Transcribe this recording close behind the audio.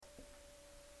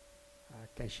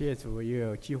感谢主，又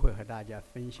有机会和大家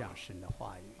分享神的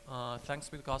话语。Thanks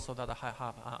be to God so that I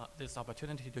have this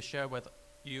opportunity to share with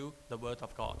you the Word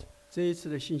of God. 这一次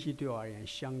的信息对我而言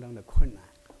相当的困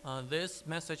难， This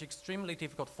message extremely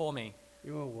difficult for me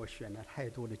因为我选了太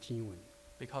多的经文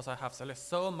because I have selected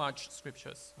so much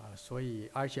scriptures. 所以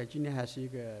而且今天还是一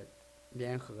个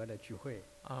联合的聚会，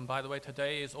 By the way,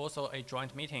 today is also a joint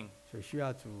meeting, 所以需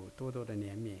要主多多的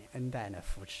怜悯、恩待来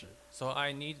扶持。 so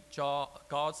I need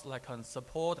God's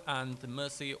support and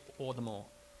mercy all the more.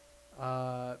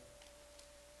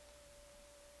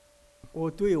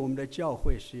 我对我们的教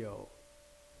会是有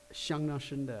相当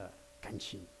深的感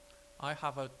情， I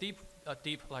have a deep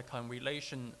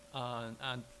relation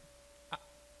and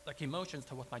emotions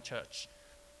toward my church.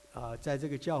 在这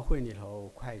个教会里头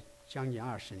快将近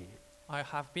20年。 I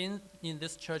have been in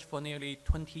this church for nearly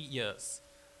 20 years.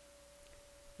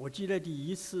 我记得第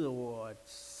一次我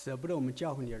舍不得我们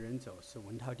教会里的人走，是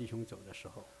文涛弟兄走的时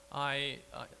候。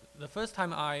 The first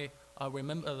time I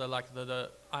remember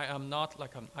I am not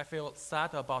I feel sad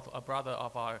about a brother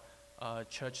of our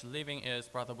church leaving is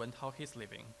Brother Wentao. He's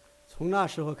leaving. 从那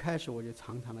时候开始，我就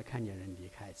常常的看见人离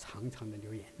开，常常的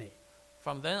流眼泪。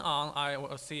 From then on, I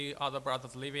will see other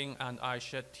brothers leaving, and I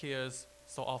shed tears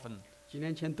so often. 几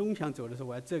年前东强走的时候，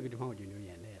我在这个地方我就流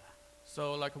眼泪了。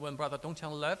 So when Brother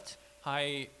Dongqiang left,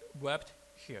 I wept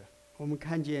here. 我们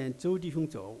看见周弟兄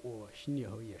走，我心里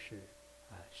头也是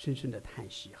深深的叹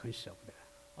息，很舍不得。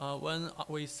 When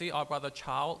we see our brother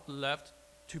Chao left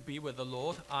to be with the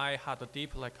Lord, I had a deep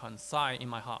sigh in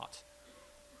my heart.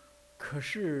 可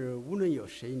是无论有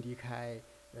谁离开，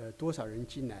多少人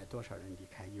进来，多少人离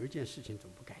开，有一件事情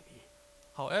总不改变。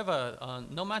 However,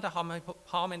 no matter how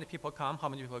many people come, how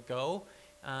many people go,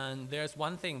 and there's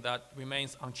one thing that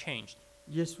remains unchanged.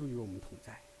 耶稣与我们同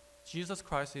在。 Jesus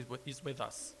Christ is with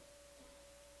us.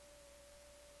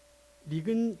 里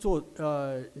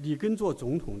根做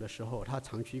总统的时候，他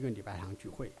常去一个礼拜堂聚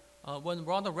会。 When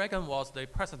Ronald Reagan was the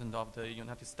president of the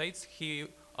United States, he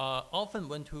often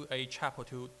went to a chapel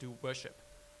to do worship.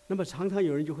 那么常常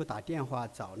有人就会打电话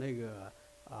找那个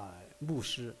牧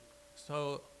师，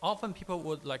 So often people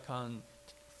would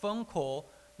phone call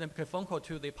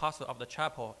to the pastor of the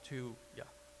chapel to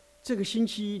这个星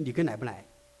期里根来不来？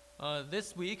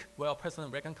 this week will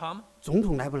President Reagan come? 总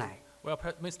统来不来？ Will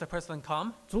Mr. President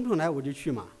come? 总统来我就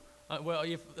去嘛。 Well,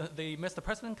 if the Mr.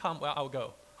 President come, well, I'll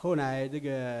go. 后来这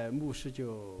个牧师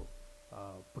就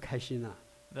不开心了，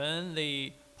 Then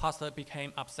the pastor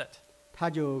became upset.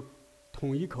 他就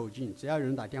统一口径，只要有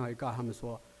人打电话就告诉他们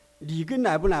说，里根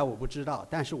来不来我不知道，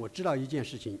但是我知道一件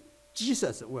事情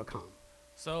 ，Jesus will come。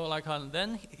 So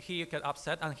then he get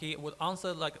upset and he would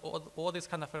answer all these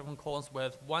kind of phone calls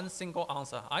with one single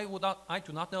answer. I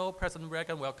do not know President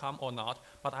Reagan will come or not,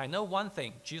 but I know one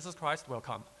thing: Jesus Christ will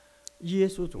come. 耶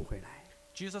稣总会来。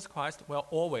 Jesus Christ will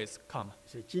always come.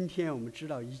 所以今天我们知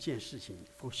道一件事情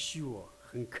，for sure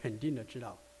很肯定的知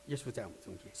道，耶稣在我们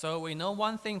中间。 So we know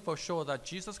one thing for sure that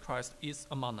Jesus Christ is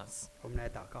among us. 我们来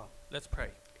祷告， Let's pray.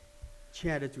 亲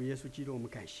爱的主耶稣基督，我们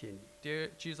感谢你，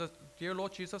 Dear Lord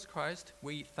Jesus Christ,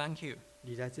 we thank you.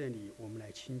 你在这里，我们来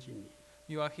亲近你，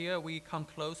 You are here, we come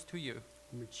close to you.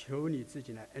 我们求你自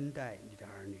己来恩待你的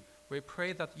儿女， We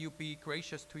pray that you be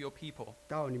gracious to your people,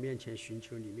 到你面前寻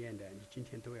求里面的，你今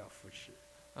天都要扶持。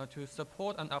 to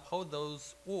support and uphold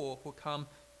those all who come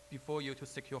before you to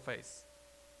seek your face.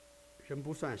 人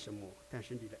不算什么，但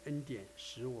是你的恩典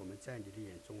使我们在你的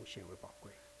眼中显为宝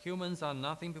贵。 Humans are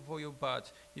nothing before you, but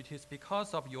it is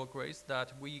because of your grace that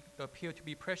we appear to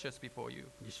be precious before you.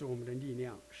 你是我们的力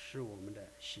量，是我们的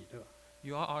喜乐。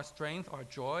 You are our strength, our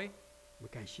joy. 我们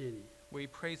感谢你， We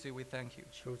praise you, we thank you.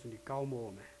 求主你高摩我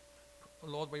们，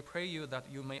 Lord, we pray you that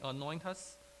you may anoint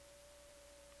us.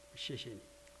 谢谢你，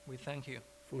 We thank you.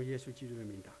 奉耶稣基督的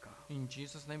名祷告。 In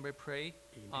Jesus' name we pray.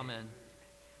 Amen.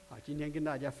 好，今天跟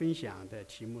大家分享的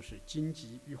题目是荆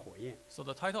棘与火焰。 So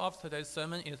the title of today's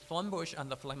sermon is Thorn Bush and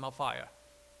the Flame of Fire.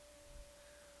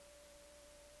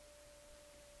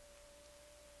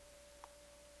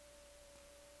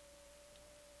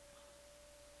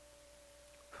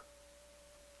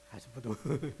 还是不懂。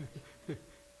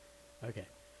OK，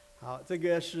 好，这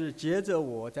个是接着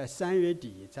我在3月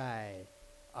底在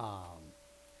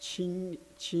青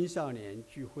少年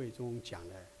聚会中讲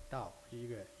的道一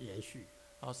个延续。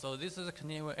 So this is a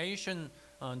continuation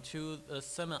to the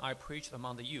sermon I preached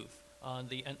among the youth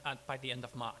by the end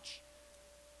of March.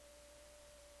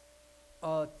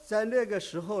 在那个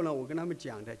时候呢，我跟他们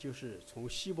讲的就是从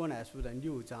希伯来书的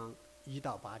6章1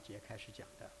到8节开始讲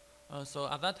的。 So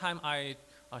at that time I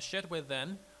shared with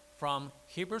them from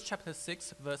Hebrews chapter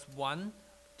 6 verse 1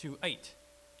 to 8.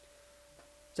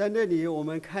 在那里我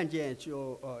们看见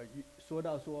说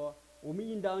到说，我们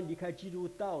应当离开基督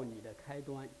道理的开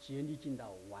端，竭力进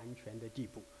到完全的地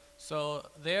步。So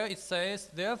there it says,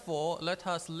 therefore, let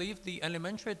us leave the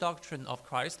elementary doctrine of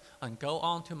Christ and go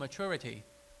on to maturity.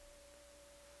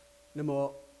 那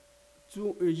么，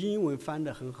英文翻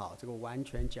得很好，这个完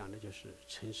全讲的就是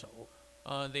成熟。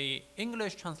The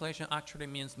English translation actually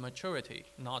means maturity,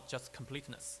 not just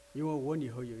completeness. 因为我以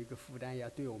后有一个负担，要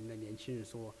对我们的年轻人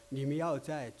说，你们要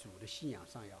在主的信仰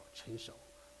上要成熟。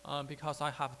Because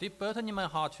I have deep burden in my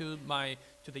heart to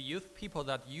the youth people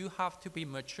that you have to be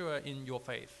mature in your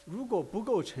faith. 如果不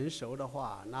够成熟的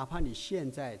话，哪怕你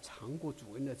现在尝过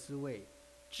主恩的滋味，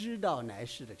知道来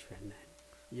世的全能，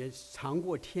也尝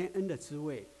过天恩的滋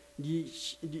味，你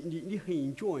很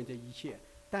enjoy 这一切，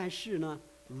但是呢，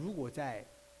如果在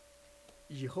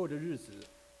以后的日子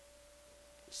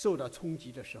受到冲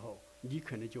击的时候，你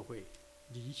可能就会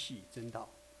离弃真道。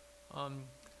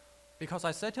Because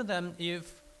I said to them, if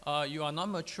you are not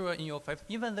mature in your faith,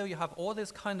 even though you have all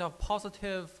these kind of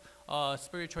positive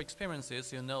spiritual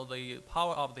experiences, you know the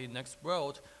power of the next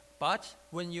world, but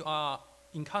when you are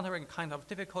encountering kind of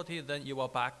difficulty, then you will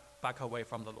back away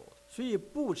from the Lord. 所以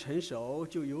不成熟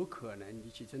就有可能离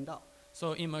弃真道，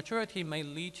 So immaturity may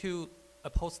lead to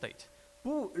apostate.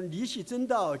 不离弃真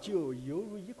道就犹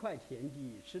如一块田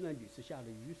地，吃了屡次下的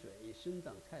雨水，生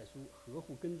长菜蔬，合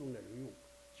乎耕种的人用，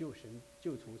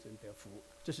就从神得福。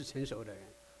这是成熟的人。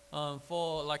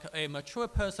For like a mature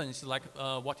person, it's like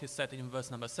what is said in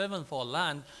verse number 7, for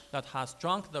land that has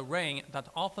drunk the rain that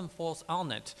often falls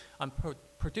on it and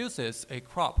produces a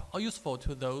crop useful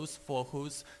to those for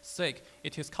whose sake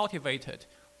it is cultivated,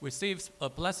 receives a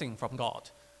blessing from God.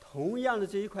 同样的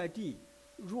这一块地，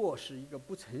若是一个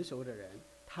不成熟的人，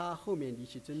他后面离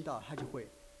弃真道，他就会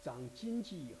长荆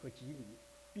棘和棘藜，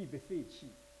必被废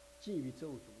弃，尽于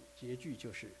咒诅，结局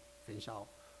就是焚烧。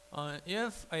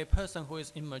If a person who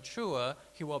is immature,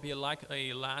 he will be like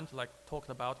a land, like talked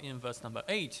about in verse number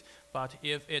 8. But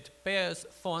if it bears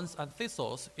thorns and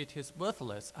thistles, it is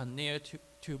worthless and near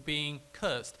to being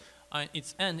cursed, and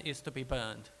its end is to be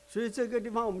burned. 所以这个地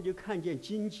方我们就看见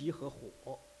荆棘和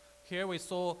火。Here we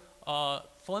saw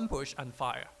thorn bush and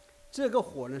fire. 这个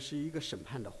火呢是一个审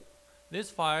判的火。This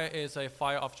fire is a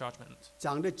fire of judgment.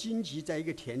 长的荆棘，在一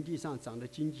个田地上长的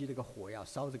荆棘，这个火要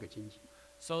烧这个荆棘。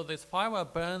So this fire will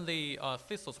burn the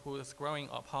thistles who is growing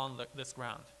upon this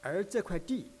ground. 而这块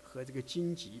地和这个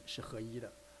荆棘是合一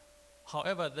的。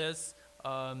 However, this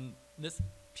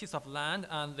piece of land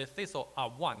and the thistle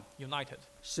are one, united.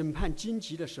 审判荆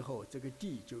棘的时候，这个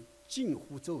地就近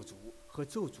乎咒诅，和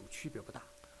咒诅区别不大。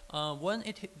When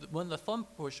the thorn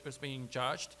bush is being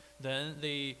judged, then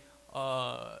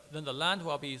the land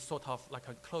will be sort of like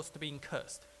close to being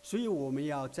cursed. 所以我们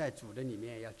要在主的里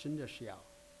面，要真的是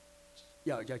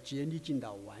要竭力进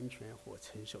到完全或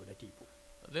成熟的地步。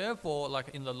 Therefore,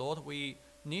 like in the Lord, we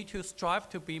need to strive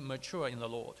to be mature in the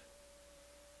Lord.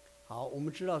 好，我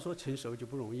们知道说成熟就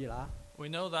不容易啦。 We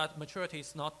know that maturity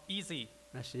is not easy.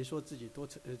 那谁说自己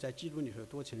在基督里头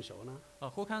多成熟呢？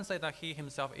 Who can say that he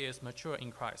himself is mature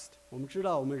in Christ? 我们知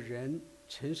道，我们人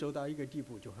成熟到一个地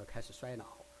步，就会开始衰老。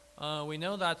 We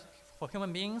know that for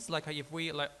human beings, like if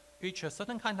we reach a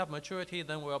certain kind of maturity,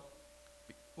 then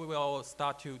we will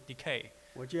start to decay.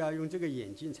 我就要用这个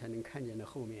眼镜才能看见的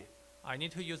后面， I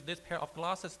need to use this pair of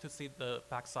glasses to see the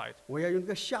backside. 我要用这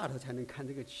个下头才能看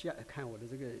看我的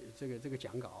这个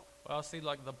讲稿。 I'll see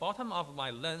like the bottom of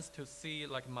my lens to see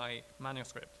like my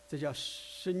manuscript. 这叫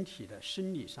身体的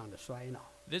生理上的衰老。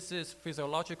 This is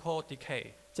physiological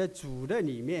decay. 在主的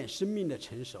里面，生命的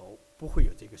成熟不会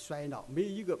有这个衰老，没有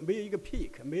一个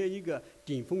peak， 没有一个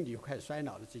顶峰你就开始衰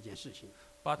老的这件事情。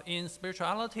 But in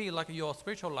spirituality, like your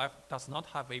spiritual life does not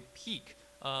have a peak,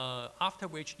 after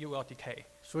which you will decay.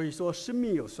 所以说，生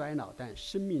命有衰老，但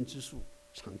生命之树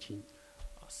常青。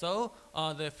 So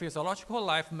the physiological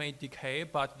life may decay,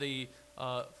 but the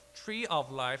tree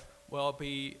of life will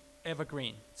be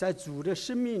evergreen. 在主的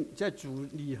生命，在主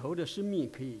里头的生命，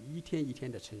可以一天一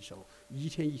天的成熟，一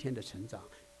天一天的成长，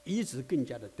一直更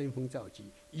加的登峰造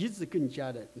极，一直更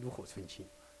加的炉火纯青。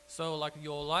 So like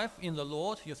your life in the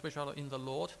Lord, your spirituality in the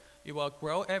Lord, it will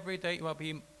grow every day, it will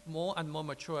be more and more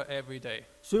mature every day.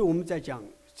 所以我们在讲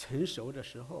成熟的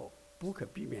时候，不可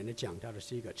避免的讲到的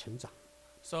是一个成长。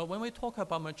 So when we talk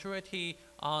about maturity,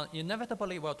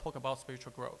 inevitably we'll talk about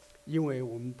spiritual growth. 因为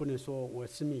我们不能说我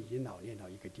生命已经老练到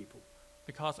一个地步，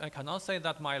 Because I cannot say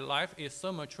that my life is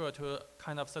so mature to a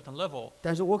kind of certain level,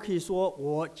 但是我可以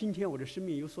说，今天我的生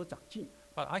命有所长进。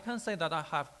 but I can say that I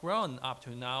have grown up to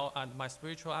now and my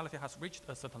spirituality has reached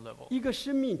a certain level. 一个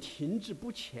生命停滞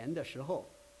不前的时候，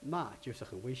那就是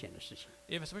很危险的事情。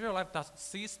 If spiritual life does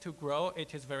cease to grow,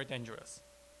 it is very dangerous.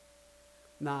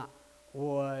 那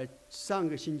我上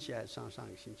个星期还是上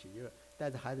个星期，就带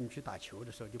着孩子们去打球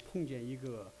的时候，就碰见一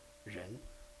个人，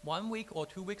 1 week or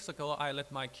 2 weeks ago, I let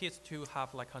my kids to have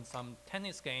like on some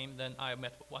tennis game. Then I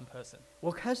met one person.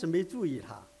 我开始没注意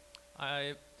他，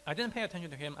 I didn't pay attention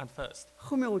to him at first.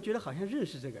 后面我觉得好像认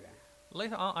识这个人，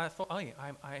 Later on, I thought, oh,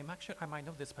 I might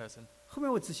know this person. 后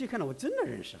面我仔细看了，我真的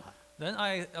认识他。 Then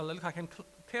I look at him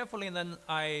carefully, and then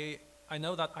I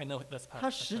know that I know this 他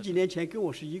person. 10几年前跟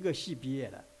我是一个系毕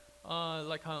业的，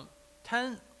 Like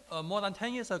more than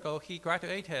 10 years ago, he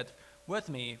graduated with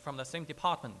me from the same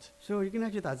department. 所以我就跟他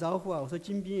去打招呼啊，我说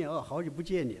金斌哦，好久不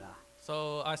见你了。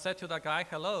 So I said to that guy,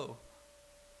 hello.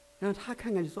 然后他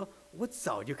看看就说，我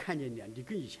早就看见你了，你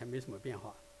跟以前没什么变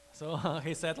化。 So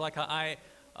he said, like I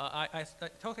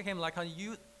told him, like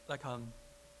you, like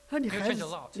他说你 You 孩 change 子 a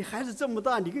lot. 你孩子这么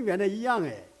大，你跟原来一样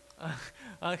哎。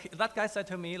 that guy said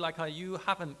to me, like you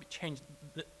haven't changed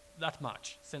that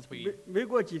much since 没 we. 没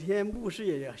过几天，牧师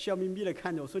也笑眯眯的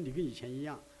看着我说，你跟以前一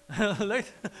样。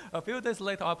 A few days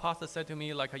later, our pastor said to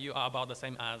me, like you are about the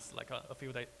same as like a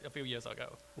few years ago.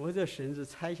 我这神是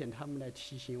差遣他们来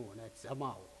提醒我，来责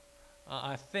骂我，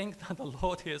 I think that the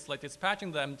Lord is like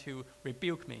dispatching them to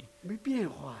rebuke me. 没变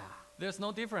化呀、 There's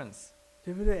no difference.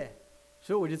 对不对？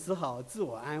所以我就只好自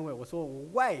我安慰，我说我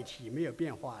外体没有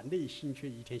变化，内心却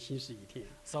一天新似一天。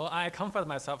 So I comfort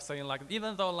myself, saying like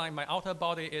even though like my outer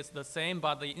body is the same,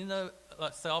 but the inner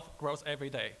self grows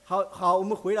every day. 好，我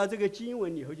们回到这个经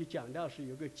文以后，就讲到是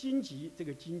有个荆棘，这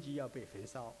个荆棘要被焚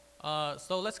烧。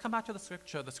 So let's come back to the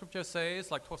scripture. The scripture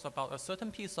says like talks about a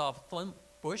certain piece of thorn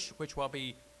bush which will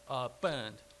be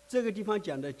burned. 这个地方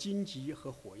讲的荆棘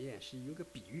和火焰是有个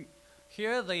比喻，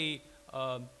 Here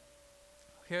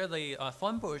the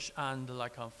thorn bush and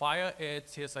like fire, it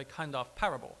is a kind of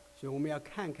parable. 所以我们要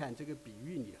看看这个比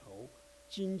喻里头，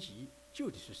荆棘究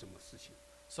竟是什么事情。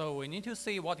 So we need to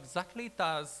see what exactly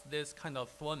does this kind of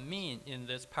thorn mean in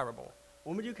this parable.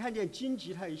 我们就看见荆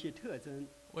棘它有一些特征。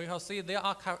 We can see there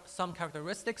are some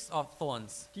characteristics of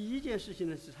thorns. 第一件事情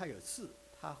呢是它有刺，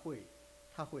它会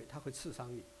刺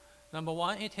伤你。 Number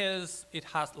one, it has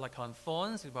like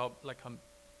thorns.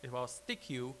 It will stick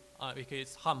you because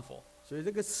it's harmful. 所以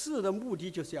这个刺的目的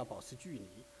就是要保持距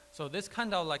离。 So this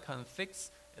kind of like fix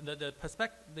the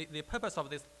purpose of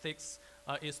this fix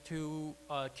is to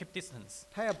keep distance.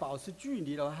 它要保持距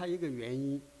离的话，它有一个原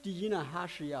因。第一呢，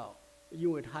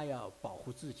因为它要保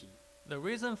护自己， The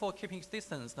reason for keeping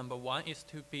distance, number one, is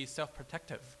to be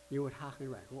self-protective 因为它很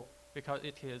软弱。 because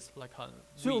it is like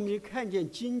所以我们 weak. 就看见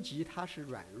荆棘它是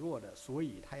软弱的，所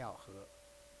以它要和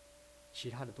其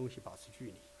他的东西保持距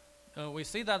离。 We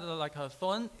see that like a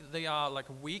thorn, they are like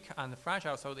weak and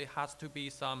fragile, so it has to be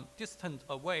some distant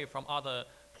away from other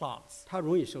plants. 它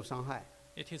容易受伤害，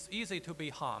 It is easy to be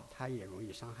harmed. 它也容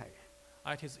易伤害人。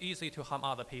 It is easy to harm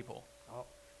other people. 好，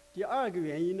第二个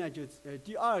原因呢，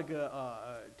第二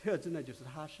个特征呢，就是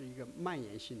它是一个蔓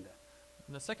延性的。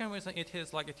 The second reason it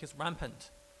is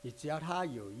rampant. 你只要它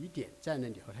有一点在那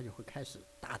里头，它就会开始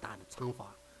大大的昌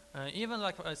发。 Even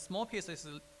like small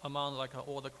pieces among like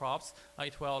all the crops,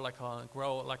 it will like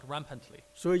grow like rampantly.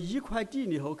 所以一块地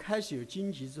里头开始有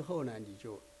荆棘之后呢，你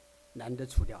就难得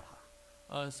除掉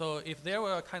它。 So if there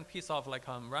were a kind of piece of like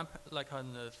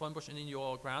thorn bush in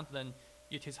your ground, then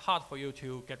it is hard for you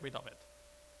to get rid of it.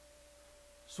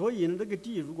 所以呢，这个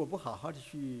地如果不好好的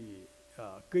去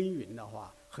耕耘的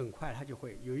话，很快它就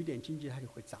会有一点荆棘，它就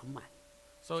会长满。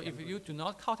 So if you do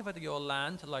not cultivate your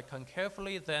land like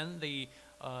carefully, then the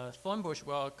thorn bush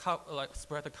will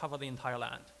spread to cover the entire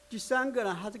land. 第三个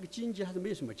呢，它这个荆棘它是没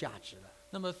有什么价值的。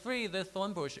 Number three, the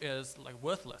thorn bush is like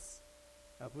worthless.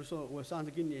 不是说我上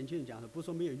次跟年轻人讲的，不是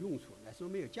说没有用处，乃是说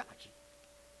没有价值。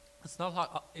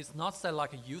 It's not said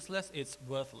like useless, it's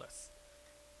worthless.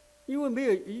 因为没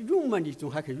有用嘛，你总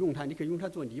还可以用它，你可以用它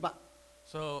做泥巴，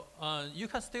 So you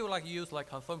can still like use like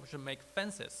thorn bush to make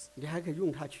fences. 你还可以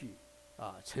用它去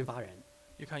惩罚人，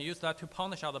 You can use that to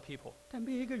punish other people. 但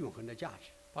没有一个永恒的价值。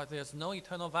 But there's no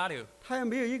eternal value. 它又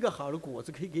没有一个好的果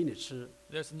子可以给你吃，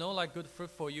 There's no like good fruit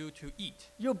for you to eat.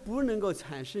 又不能够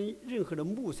产生任何的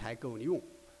木材够你用。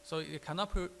 So it cannot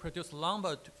produce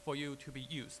lumber for you to be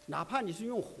used. 哪怕你是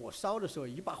用火烧的时候，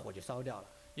一把火就烧掉了。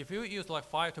 If you use like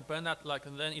fire to burn that, like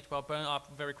then it will burn up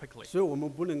very quickly. 所以我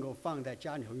们不能够放在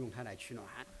家里头用它来取暖。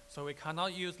 So we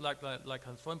cannot use like a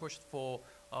thorn bush for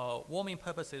warming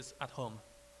purposes at home.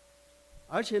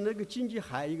 而且那个荆棘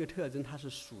还有一个特征，它是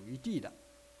属于地的。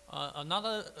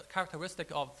 Another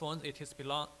characteristic of thorns,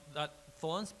 that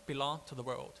thorns belong to the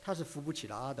world. 它是扶不起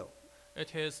的阿斗， It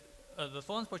is the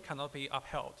thorns bush cannot be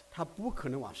upheld. 它不可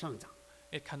能往上长，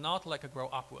 It cannot like grow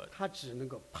upward. 它只能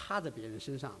够趴在别人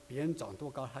身上，别人长多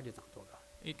高它就长多高。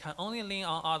It can only lean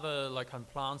on other like on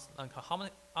plants, like how many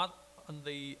on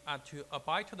the to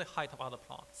abide to the height of other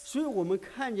plants. 所以我们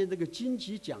看见这个荆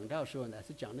棘讲到的时候呢，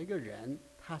是讲那个人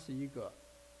他是一个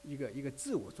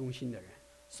自我中心的人。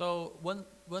So when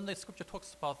the scripture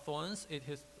talks about thorns, it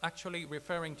is actually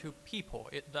referring to people.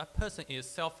 That person is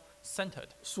self-centered.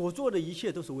 所做的一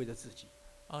切都是为了自己，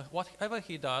 Whatever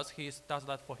he does does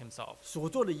that for himself. 所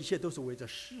做的一切都是为着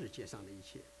世界上的一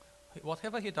切，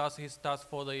 Whatever he does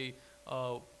for the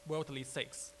worldly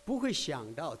sakes. 不会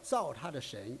想到造他的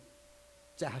神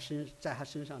在他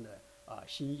身上的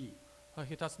心意。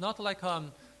 He does not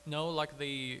know like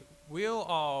the will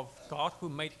of God who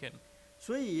made him.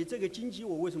 所以这个荆棘，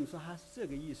我为什么说它是这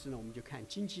个意思呢？我们就看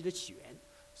荆棘的起源。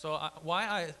 So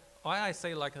why I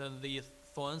say like the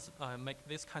thorns make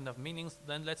this kind of meanings?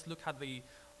 Then let's look at the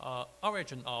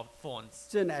origin of thorns.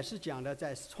 这乃是讲的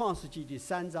在创世纪第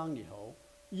3章里头，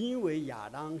因为亚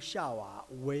当夏娃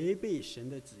违背神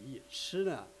的旨意，吃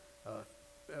了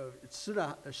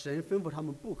神吩咐他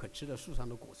们不可吃的树上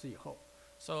的果子以后，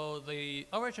 So the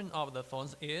origin of the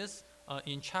thorns is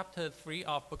in chapter 3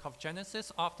 of book of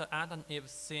Genesis, after Adam and Eve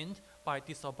sinned by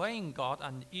disobeying God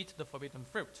and eat the forbidden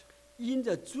fruit. 因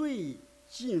着罪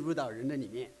进入到人的里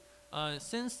面，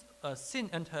 Since sin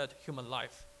entered human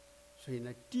life, 所以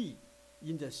呢，地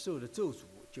因着受的咒诅，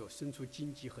就生出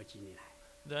荆棘和棘藜来。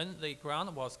 then the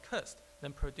ground was cursed,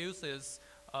 then produces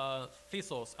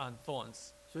thistles and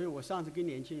thorns. 所以我上次跟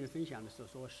年轻人分享的时候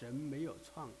说，神没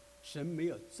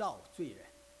有造罪人。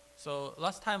 So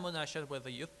last time when I shared with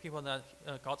the youth people that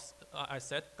I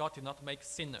said God did not make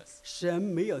sinners. 神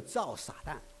没有造撒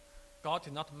旦， God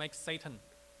did not make Satan.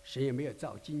 神也没有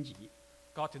造荆棘，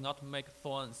 God did not make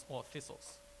thorns or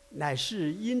thistles. 乃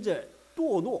是因着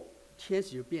堕落，天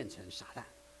使就变成撒旦。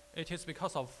 It is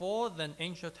because of fall, then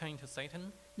angel turned to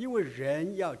Satan. 因为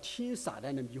人要听撒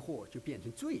旦的迷惑，就变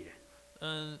成罪人。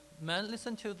 Man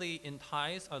listened to the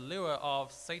entice allure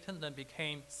of Satan, then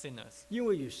became sinners. 因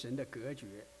为与神的隔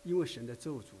绝，因为神的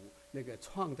咒诅，那个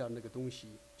创造那个东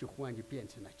西，就忽然就变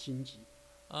成了荆棘。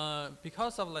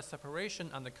 Because of the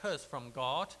separation and the curse from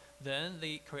God, then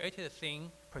the created thing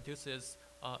produces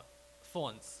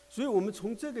thorns. 所以我们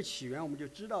从这个起源，我们就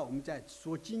知道我们在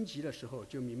说荆棘的时候，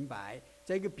就明白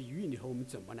在一个比喻里头，我们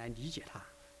怎么来理解它。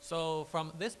 So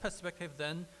from this perspective,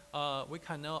 then we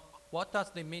can know what's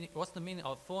the meaning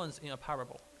of thorns in a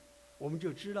parable. 我们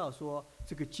就知道说，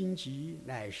这个荆棘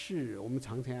乃是我们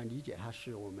常常要理解它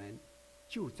是我们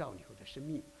旧造以后的生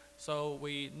命。 So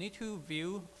we need to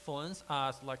view thorns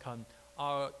as like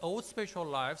our old spiritual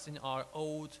lives in our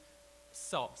old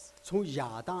selves. 从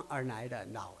亚当而来的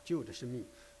老旧的生命，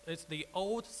 It's the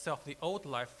old self, the old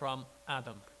life from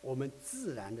Adam. 我们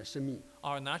自然的生命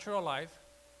Our natural life,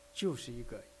 就是一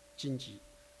个荆棘。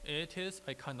 it is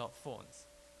a kind of thorns.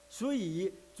 所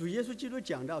以主耶稣基督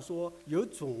讲到说，有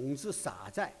种子撒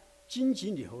在荆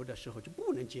棘里头的时候就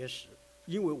不能结实，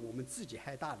因为我们自己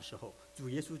害大的时候，主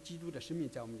耶稣基督的生命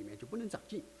在我们里面就不能长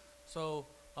进。 So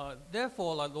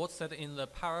therefore, like Lord said in the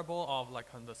parable of like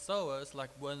the sowers, like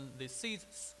when the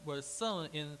seeds were sown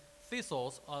in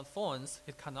thistles or thorns,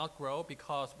 it cannot grow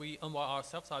because we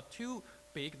ourselves are too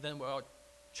big. Then we are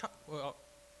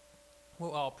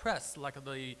oppressed like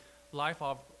the life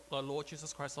of the Lord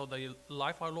Jesus Christ. So the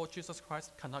life of our Lord Jesus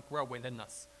Christ cannot grow within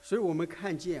us. 所以我们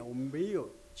看见，我们没有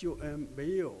救恩、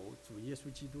没有主耶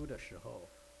稣基督的时候，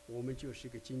我们就是一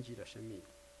个荆棘的生命。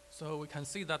 So we can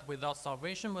see that without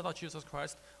salvation, without Jesus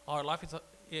Christ, our life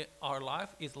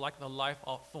is like the life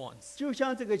of thorns. 就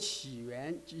像这个起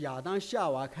源，亚当夏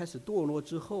娃开始堕落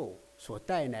之后所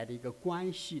带来的一个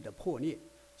关系的破裂。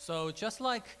 So just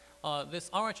like this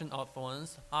origin of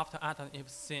thorns, after Adam and Eve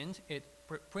sinned, it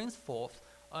brings forth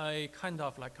a kind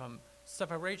of like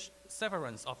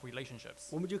severance of relationships.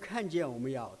 我们就看见我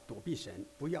们要躲避神，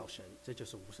不要神，这就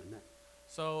是无神论。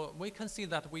 So we can see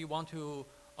that we want to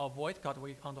avoid God,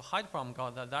 we want to hide from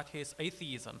God, that is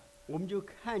atheism. 我们就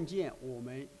看见我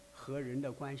们和人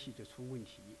的关系就出问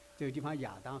题。这个地方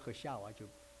亚当和夏娃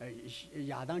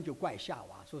亚当就怪夏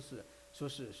娃，说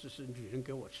是女人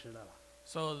给我吃的了。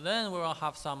 So then we will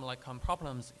have some like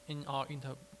problems in our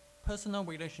interpersonal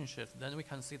relationships. Then we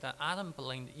can see that Adam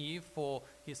blamed Eve for,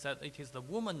 he said, it is the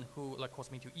woman who like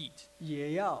caused me to eat.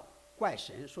 也要怪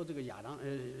神，说这个亚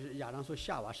当说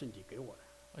夏娃是你给我的。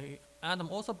 Adam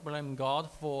also blamed God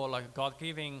for like God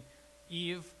giving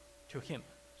Eve to him.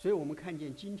 所以我们看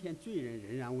见今天罪人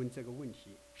仍然问这个问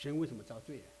题：神为什么造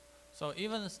罪人？ So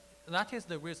even that is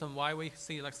the reason why we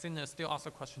see like sinners still ask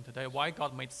the question today, why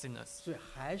God made sinners. 所以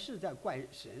还是在怪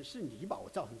神，是你把我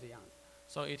造成这样的。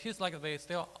 So it is like they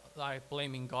still like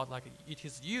blaming God, like it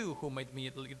is you who made me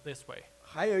this way.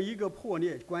 还有一个破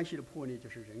裂关系的破裂，就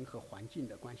是人和环境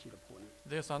的关系的破裂。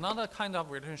 There's another kind of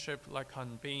relationship like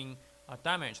being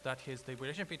damaged, that is the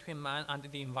relationship between man and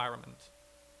the environment.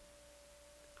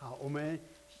 好，我们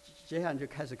接下来就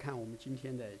开始看我们今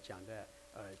天的讲的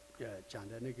讲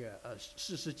的那个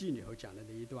士师记里头讲的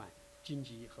那一段荆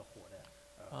棘和火的。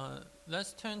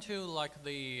 Let's turn to like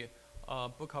the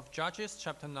book of Judges,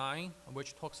 chapter 9,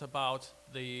 which talks about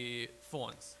the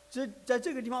thorns. 在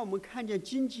这个地方，我们看见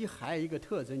荆棘还有一个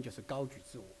特征，就是高举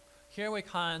自我。 Here we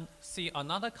can see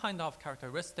another kind of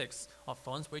characteristics of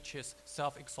thorns, which is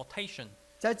self-exaltation.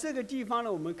 在这个地方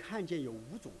呢，我们看见有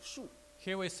5种树，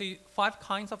 Here we see 5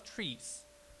 kinds of trees.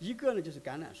 一个呢就是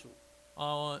橄榄树、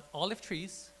 Olive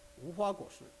trees, 无花果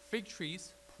树、 fig trees,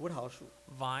 葡萄树，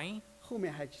 vine, 后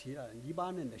面还提了黎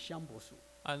巴嫩的香柏树，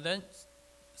 and then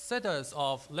cedars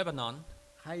of Lebanon.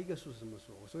 还有一个树是什么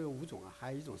树？我说有5种啊，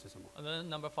还有一种是什么？ And then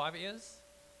number 5 is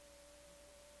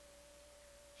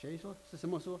谁说是什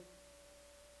么树？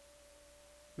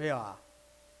没有啊。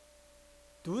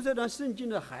读这段圣经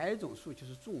的还有一种树就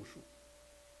是种树，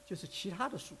就是其他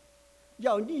的树，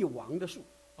要立王的树。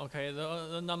 okay.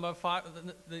 The number 5,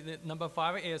 the number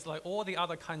 5 is like all the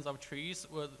other kinds of trees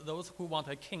with those who want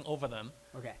a king over them.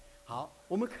 OK， 好，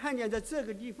我们看见在这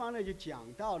个地方呢，就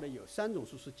讲到了有3种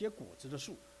树是结果子的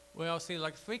树。 We'll see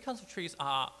like 3 kinds of trees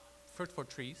are fruitful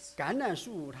trees. 橄榄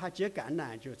树它结橄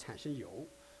榄就产生油，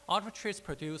 Olive trees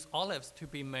produce olives to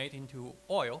be made into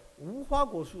oil. 无花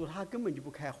果树它根本就不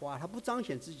开花，它不彰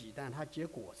显自己，但它结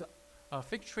果子。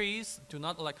 Fig trees do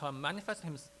not like manifest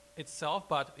itself,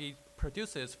 but it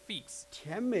produces figs,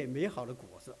 甜美美好的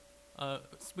果子。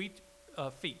 sweet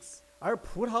figs. 而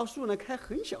葡萄树呢，开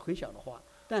很小很小的花，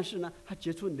但是呢，它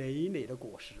结出累累的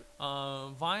果实。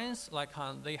 Vines like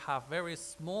they have very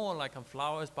small like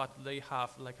flowers, but they have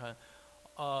like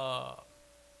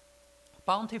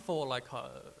bountiful like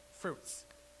fruits.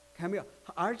 看到没有？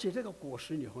而且这个果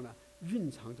实里头呢，蕴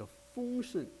藏着丰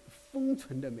盛、丰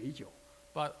存的美酒。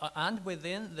 But and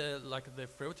within the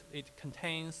fruit, it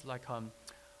contains like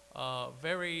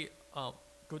very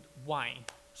good wine.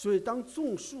 所以，当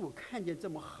种树看见这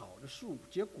么好的树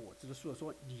结果子的树，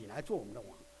说：“你来做我们的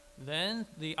王。” Then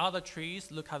the other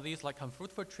trees look at these like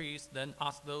fruitful trees, then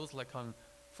ask those like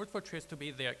fruitful trees to be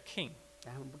their king.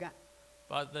 但他们不干，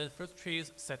 But the fruit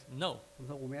trees said no. 他们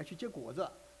说：“我们要去结果子。”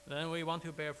 Then we want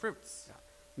to bear fruits.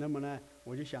 那么呢，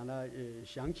我就想到，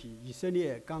想起以色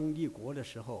列刚立国的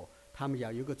时候，他们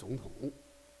要有个总统。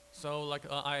 So like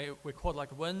I recall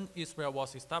like when Israel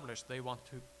was established, they want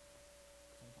to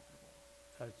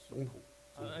总统。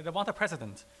 they want a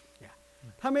president.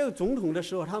 他们有总统的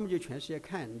时候，他们就全世界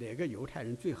看哪个犹太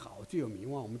人最好、最有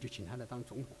名望，我们就请他来当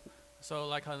总统。 So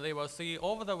like they will see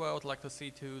over the world like to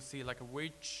see like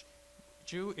which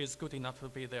Jew is good enough to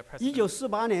be their president.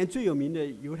 1948年最有名的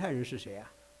犹太人是谁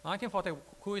啊？ 1940,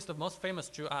 who is the most famous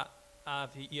Jew at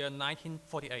the year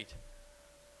 1948?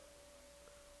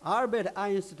 阿尔贝特·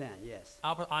爱因斯坦 ，yes。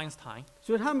 Albert Einstein.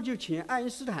 所以他们就请爱因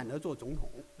斯坦来做总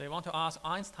统。 They want to ask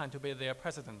Einstein to be their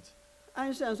president. 爱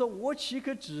因斯坦说：“我岂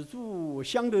可只注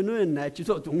相对论来去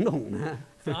做总统呢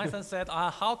So Einstein said,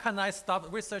 how can I start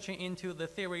researching into the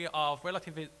theory of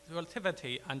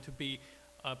relativity and to be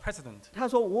president?” 他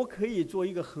说：“我可以做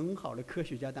一个很好的科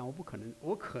学家，但我不可能，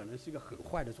我可能是一个很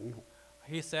坏的总统。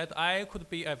 He said, I could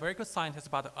be a very good scientist,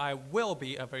 but I will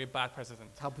be a very bad president. ”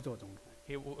他不做总统，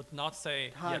 He would not say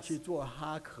他 yes. 去做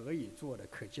他可以做的、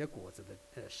可结果子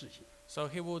的事情。 So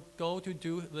he would go to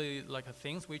do the like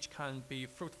things which can be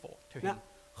fruitful to him. 那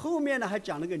后面呢，还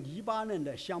讲了个黎巴嫩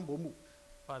的香柏木。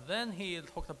 But then he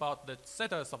talked about the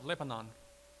cedars of Lebanon.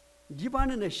 黎巴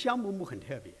嫩的香柏木很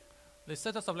特别， The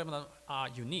cedars of Lebanon are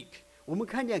unique. 我们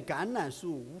看见橄榄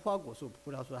树、无花果树、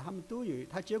葡萄树，它们都有，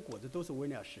它结果子都是为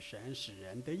了使神、使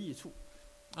人得益处。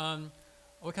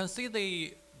 We can see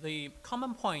the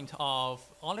common point of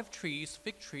olive trees,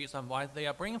 fig trees, and why they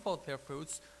are bringing forth their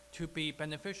fruits to be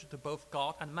beneficial to both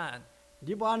God and man.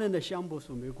 黎巴嫩的香柏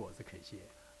树没果子可结，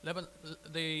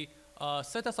 The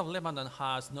cedars of Lebanon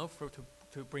has no fruit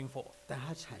to bring forth, 但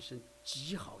它产生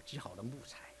极好极好的木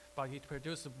材。 but it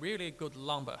produces really good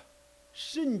lumber.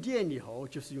 圣殿里头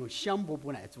就是用香柏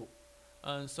木来做，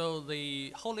 And so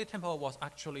the holy temple was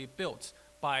actually built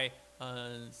by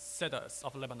cedars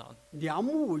of Lebanon. 梁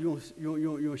木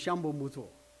用香柏木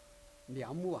做，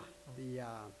梁木啊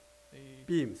The,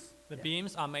 beams the yeah,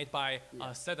 beams are made by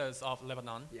Yeah. cedars of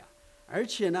Lebanon. yeah， 而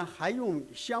且呢还用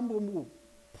香柏木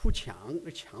铺墙，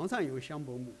墙上有香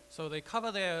柏木， So they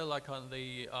cover their like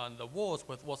the walls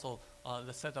with also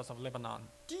the cedars of Lebanon.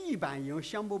 地板也用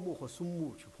香柏木和松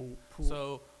木去铺。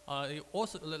 So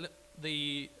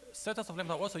the cedars of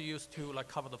Lebanon are also used to like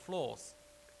cover the floors.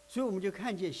 所以我们就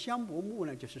看见香柏木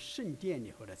呢，就是圣殿里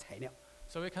头的材料。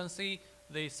 So we can see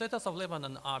the cedars of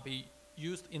Lebanon are be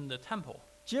used in the temple.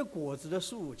 结果子的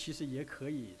树其实也可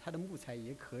以，它的木材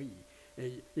也可以。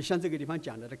像这个地方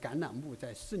讲的橄榄木，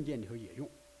在圣殿里头也用。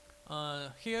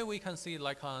 Here we can see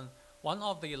like one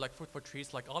of the like fruitful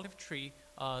trees, like olive tree.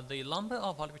 The lumber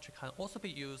of olive tree can also be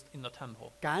used in the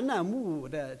temple. 橄榄木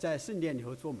的在圣殿里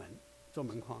头做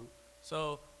门框。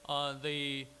 So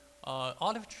the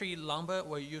olive tree lumber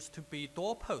were used to be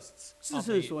doorposts 至 of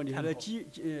圣 the 所里头的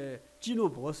temple. 基路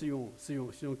伯是用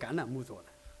橄榄木做的。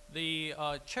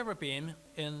 The cherubim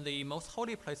in the most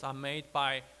holy place are made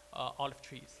by olive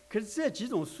trees. 可是这几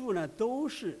种树呢，都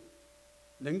是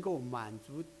能够满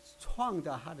足创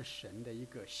造他的神的一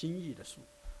个心意的树。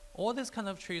 All these kind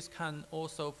of trees can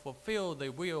also fulfill the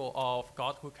will of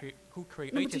God who 那么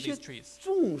created 这些 these trees.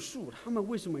 种树，他们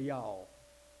为什么要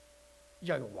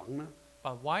有王呢？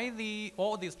 But why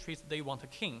all these trees they want a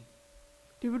king?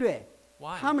 对不对？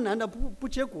 Why? 他们难道不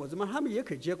结果子吗？他们也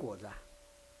可以结果子啊。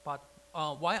 But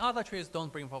why other trees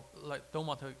don't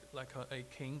want a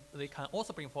king? They can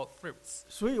also bring forth fruits.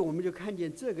 所以我们就看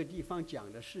见这个地方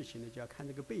讲的事情呢，就要看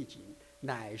这个背景，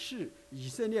乃是以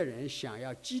色列人想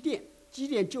要基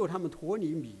甸救他们脱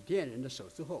离米甸人的手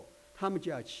之后，他们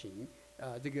就要请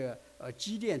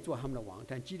基甸做他们的王，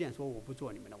但基甸说我不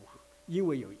做你们的王，因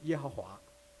为有耶和华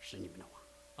是你们的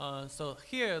王。 So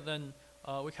here then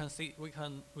we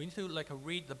need to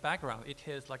read the background. It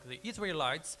is like the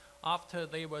Israelites after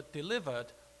they were delivered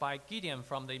by Gideon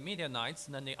from the Midianites,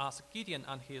 and then they asked Gideon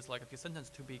and his descendants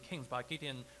to be kings, but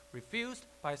Gideon refused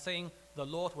by saying, "The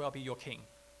Lord will be your king."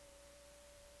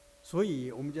 所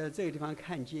以我们就在这个地方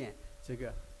看见这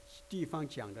个地方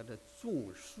讲到的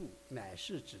种树，乃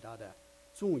是指到的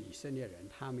众以色列人，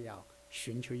他们要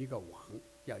寻求一个王，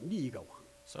要立一个王。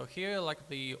 So here,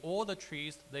 all the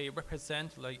trees, they represent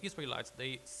Israelites.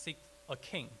 They seek a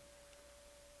king.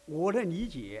 我的理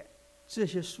解，这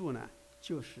些树呢，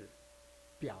就是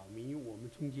表明我们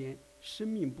中间生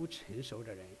命不成熟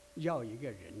的人要一个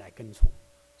人来跟从。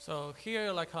 So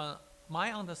here,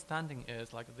 my understanding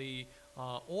is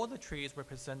all the trees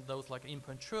represent those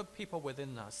immature people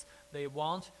within us. They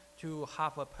want to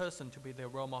have a person to be their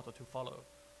role model to follow.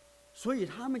 所以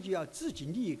他们就要自己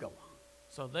立一个王。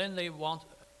 So then they want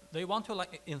to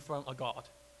enthrone a god.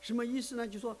 什么意思呢？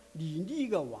就说你立一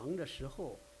个王的时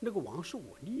候，那个王是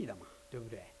我立的嘛，对不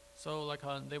对？ So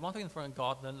they want to enthrone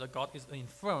God, then the god is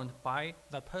enthroned by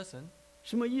that person.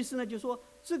 什么意思呢？就说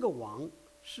这个王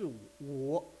是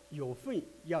我有份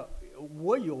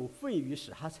于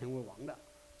使他成为王的。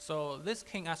 So this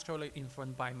king actually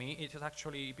enthroned by me. It is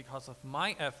actually because of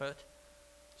my effort.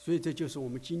 所以这就是我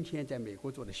们今天在美国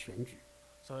做的选举，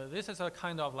 So this is a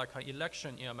kind of an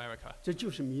election in America. 这就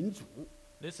是民主。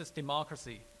 This is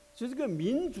democracy. 所以这个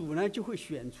民主呢，就会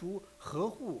选出合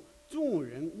乎众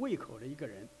人胃口的一个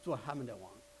人做他们的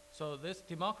王。 So this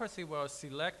democracy will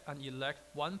select and elect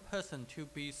one person to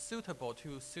be suitable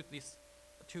to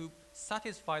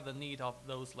satisfy the need of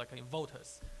those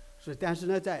voters. 所以，但是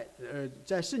呢，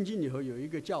在圣经里头有一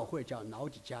个教会叫老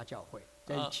底嘉教会，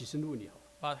在启示录里头。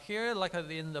 But here,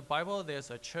 in the Bible,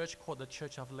 there's a church called the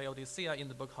Church of Laodicea in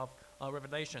the book of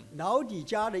Revelation. 老底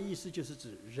嘉的意思就是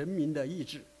指人民的意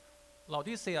志，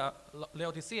 Laodicea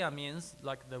means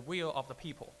the will of the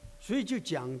people. 所以就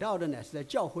讲到的呢是在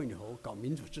教会里头搞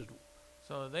民主制度。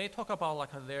 So they talk about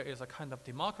there is a kind of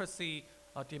democracy,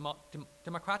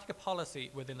 democratic policy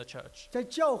within the church. 在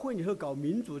教会里头搞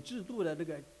民主制度的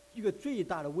一个最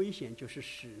大的危险，就是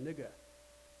使那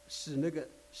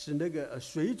个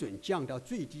水准降到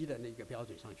最低的那个标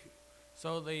准上去。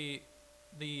 So the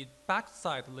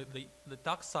backside, the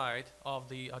dark side of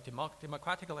the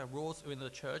democratic rules in the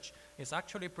church is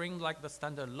actually bring the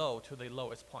standard low to the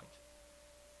lowest point.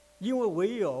 因为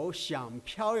唯有想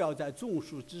飘摇在众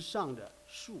树之上的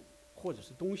树或者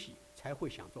是东西，才会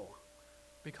想做王。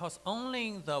 Because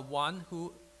only the one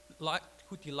who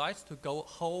delights to go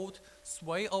hold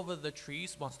sway over the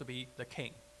trees wants to be the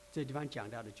king. 这地方讲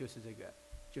到的就是这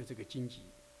个荆棘。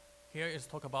 Here is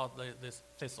talk about this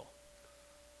thistle.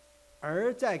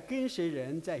 而在跟随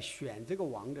人在选这个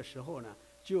王的时候呢，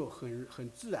就很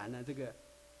自然的，这个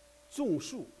种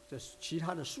树这其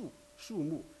他的树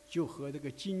木就和这个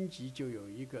荆棘就有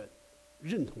一个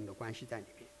认同的关系在里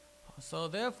面。 So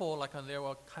therefore,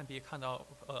 there can be a kind of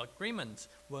agreement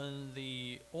when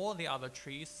all the other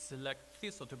trees select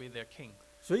thistle to be their king.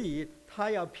 所以他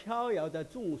要飘摇在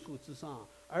众树之上，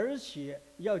而且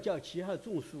要叫其他的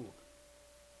众树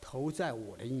投在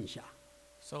我的印下。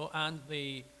 So and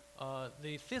the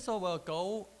thistle will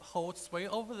go hold sway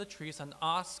over the trees and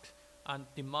ask and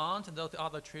demand those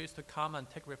other trees to come and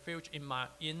take refuge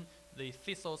in the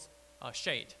thistle's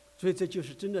shade. 所以这就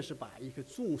是真的是把一个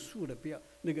种树的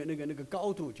那个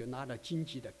高度就拉到荆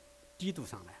棘的低度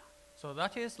上来了。So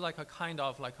that is like a kind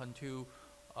of like to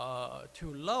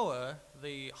lower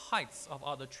the heights of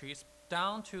other trees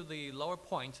down to the lower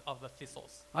point of the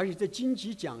thistles. 而且这荆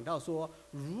棘讲到说，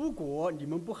如果你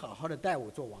们不好好的待我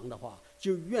做王的话，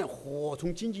就愿火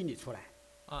从荆棘里出来。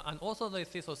And also the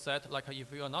thistle said, like,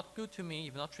 if you are not good to me,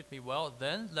 if you not treat me well,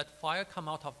 then let fire come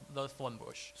out of the thorn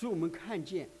bush. 所以我们看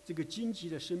见这个荆棘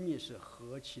的生命是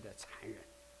何其的残忍。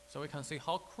So we can see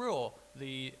how cruel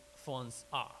the thorns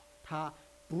are. 他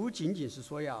不仅仅是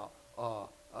说要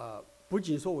不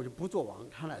仅说我就不做王，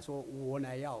他来说我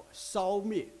乃要烧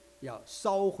灭、要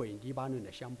烧毁黎巴嫩的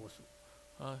香柏树。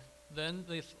Then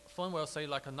the thorn will say,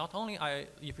 like, not only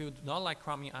if you do not like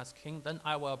crown me as king, then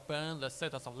I will burn the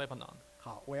cedars of Lebanon.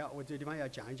 好，我这地方要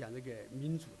讲一讲这个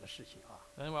民主的事情啊。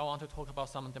Then I want to talk about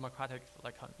some democratic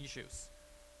issues.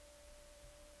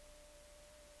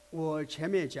 我前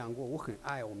面讲过，我很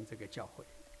爱我们这个教会，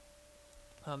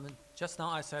 Just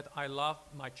now I said I love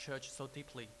my church so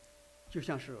deeply. 就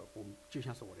像是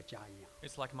我的家一样。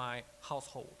 It's like my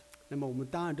household. 那么我们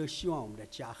当然都希望我们的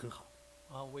家很好。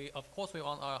Of course we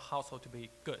want our household to be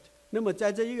good. 那么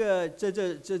在这一个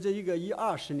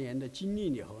20年的经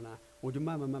历以后呢，我就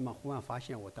慢慢忽然发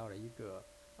现，我到了一个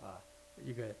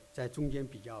在中间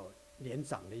比较年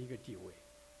长的一个地位。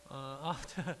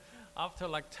After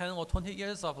like 10 or 20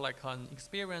 years of like an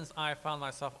experience, I found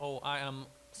myself, I am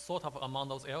sort of among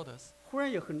those elders. 忽然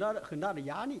有很大的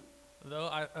压力， Though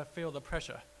I feel the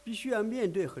pressure, 必须要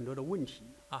面对很多的问题，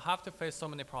 I have to face so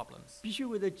many problems. 必须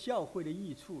为了教会的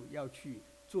益处要去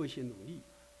做一些努力，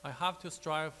 I have to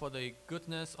strive for the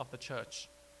goodness of the church.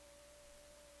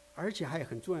 而且还有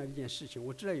很重要的一件事情，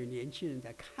我知道有年轻人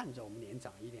在看着我们年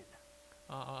长一点的。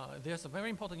There's a very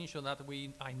important issue that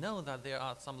I know that there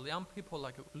are some young people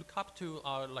like look up to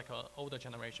our older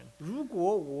generation. 如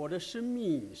果我的生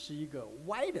命是一个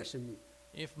歪的生命，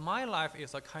 If my life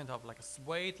is a kind of like a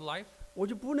swayed life, 我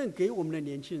就不能给我们的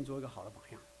年轻人做一个好的榜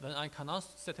样。 then I cannot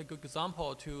set a good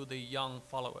example to the young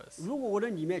followers. 如果我的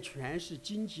里面全是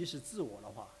荆棘是自我的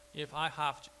话， If I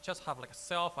just have like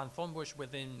self and thorn bush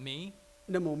within me,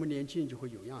 那么我们年轻人就会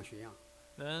有样学样。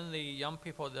 then the young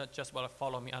people that just will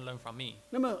follow me and learn from me.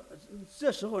 那么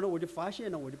这时候呢，我就发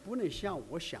现呢，我就不能像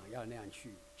我想要那样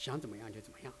去，想怎么样就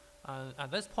怎么样。 And at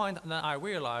this point, then I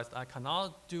realized I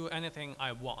cannot do anything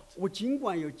I want. 我尽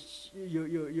管有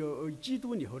基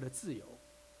督里头的自由，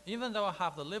 Even though I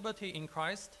have the liberty in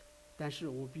Christ, 但是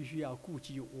我必须要顾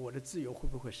及我的自由会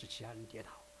不会使其他人跌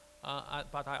倒。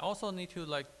 but I also need to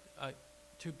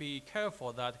to be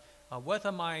careful that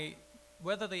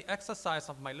whether the exercise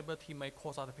of my liberty may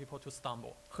cause other people to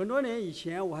stumble. 很多年以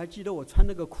前，我还记得我穿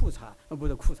那个不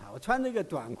是裤衩，我穿那个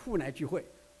短裤来聚会，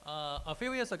 A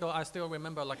few years ago, I still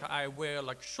remember like I wear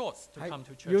like shorts to 还 come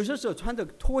to 有 church. 些时候穿着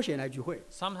拖鞋来聚会。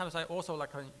 Sometimes I also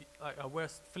I wear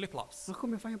flip-flops. 后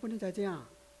面发现不能再这样，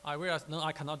 I realized no,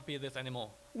 I cannot be this anymore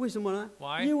为什么呢？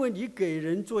 Why? 因为你给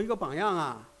人做一个榜样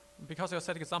啊。 because you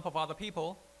set example for other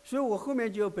people. 所以我后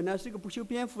面就本来是一个不修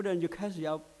边幅的人，就开始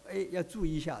要注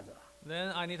意一下子了。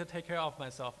 Then I need to take care of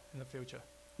myself in the future,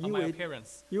 of 因 my 为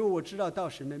appearance. 因为我知道到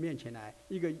神的面前来，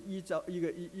一个衣着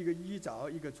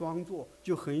一个装作，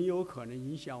就很有可能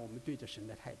影响我们对着神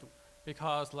的态度。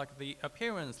 Because like the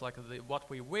appearance, like what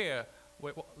we wear,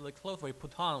 the clothes we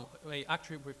put on, they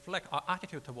actually reflect our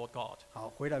attitude toward God. 好，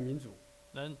回到民主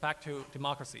Then back to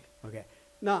democracy. ，OK，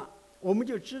那我们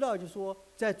就知道，就说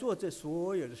在做这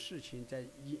所有的事情，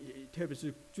特别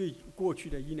是过去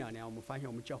的1-2年，我们发现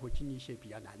我们教会经历一些比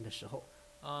较难的时候。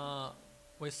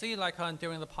 We see like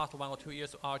during the past 1 or 2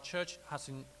 years, our church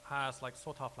has like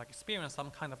sort of like experienced some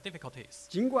kind of difficulties.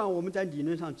 尽管我们在理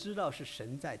论上知道是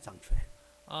神在掌权，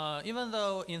 Even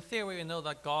though in theory we know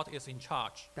that God is in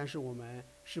charge, 但是我们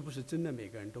是不是真的每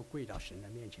个人都跪到神的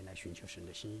面前来寻求神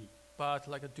的心意？ but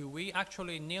like do we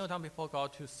actually kneel down before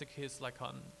God to seek His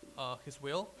His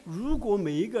will? 如果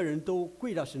每一个人都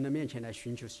跪到神的面前来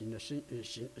寻求神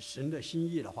的心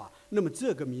意的话，那么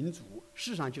这个民族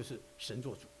事实上就是神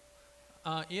做主。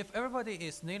 If everybody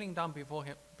is kneeling down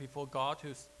before God to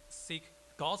seek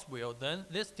God's will, then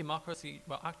this democracy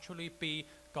will actually be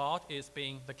God is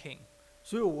being the king.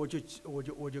 所以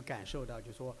我就感受到，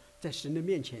就说在神的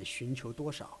面前寻求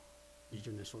多少，你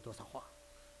就能说多少话，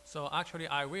 So actually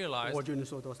I realized 我就能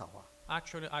说多少话。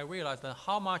 that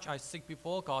how much I seek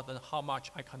before God, then how much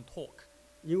I can talk.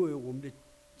 因为我们的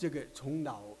这个从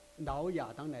老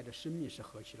亚当来的生命是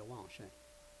何其的旺盛，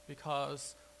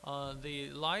 Because the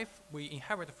life we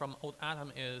inherit from old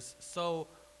Adam is so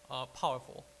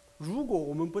powerful. 如果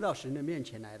我们不到神的面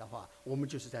前来的话，我们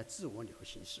就是在自我里头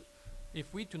行事。If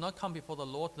we do not come before the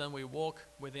Lord, then we walk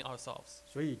within ourselves.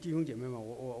 所以弟兄姐妹们，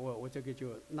我这个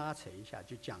就拉扯一下，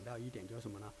就讲到一点，就是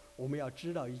什么呢？我们要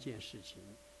知道一件事情，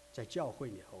在教会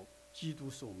里头，基督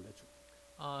是我们的主。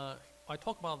I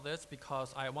talk about this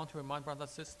because I want to remind brothers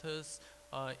and sisters,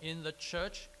 in the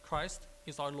church, Christ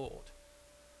is our Lord,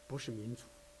 不是民主。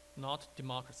 not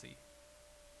democracy.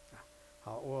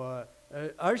 好，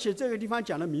而且这个地方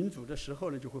讲到民主的时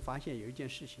候呢，就会发现有一件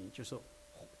事情，就是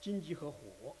荆棘和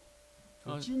火。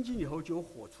从荆棘里头就有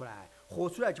火出来，火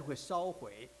出来就会烧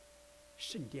毁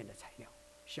圣殿的材料，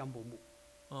香柏木。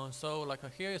So like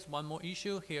here is one more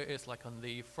issue. Here is like on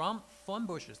the from thorn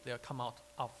bushes, they come out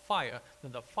of fire.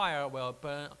 Then the fire will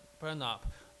burn up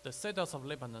the cedars of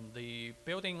Lebanon, the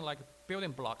building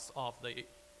blocks of the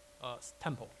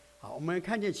temple. 好，我们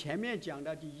看见前面讲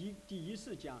到第一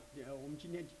次讲，我们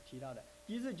今天提到的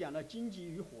第一次讲到荆棘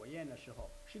与火焰的时候，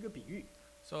是一个比喻。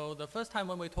So the first time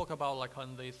when we talk about like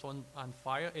on the thorn and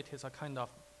fire, it is a kind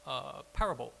of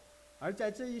parable. 而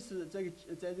在这一次，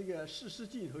在这个士师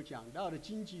记里头讲到的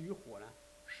荆棘与火呢，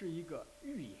是一个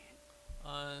预言。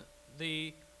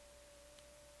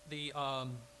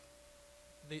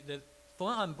The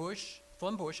thorn bush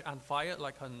and fire,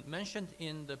 like mentioned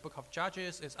in the book of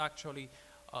Judges, is actually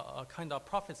a kind of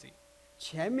prophecy.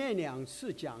 前面两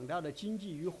次讲到的荆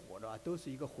棘与火的话，都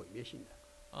是一个毁灭性的。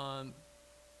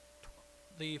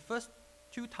The first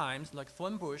two times, like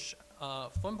thorn bush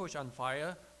and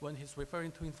fire, when he's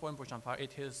referring to thorn bush and fire,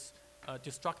 it is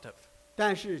destructive.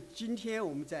 但是今天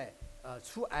我们在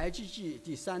出埃及记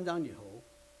第3章里头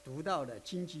读到的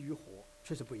荆棘与火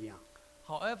确实不一样。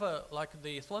However, like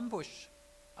the thorn bush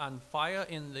and fire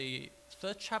in the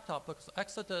 3rd chapter of book of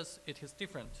Exodus, it is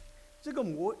different.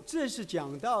 这是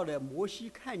讲到的摩西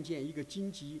看见一个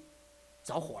荆棘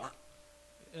着火了。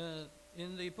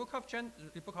In the book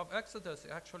of Exodus,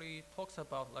 it actually talks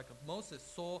about like Moses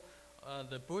saw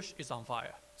the bush is on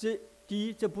fire. 第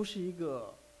一，这不是一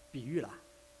个比喻啦。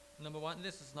Number one,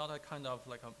 this is not a kind of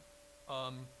like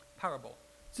a parable.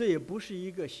 这也不是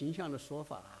一个形象的说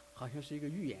法啦，好像是一个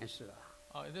预言式的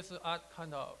啦。This is a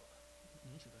kind of.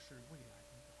 你指的是未来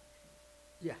的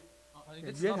还是？ Yeah.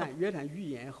 约坦预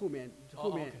言后面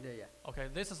对呀。Okay,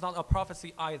 this is not a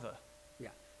prophecy either.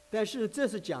 但是这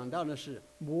是讲到的是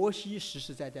摩西实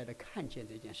实在在的看见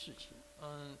这件事情。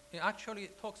It actually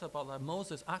talks about that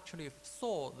Moses actually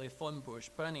saw the thorn bush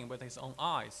burning with his own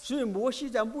eyes. 所以摩西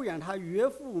在牧养他岳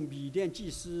父米甸祭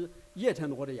司叶忒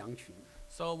罗的羊群。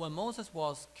So when Moses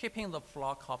was keeping the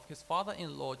flock of his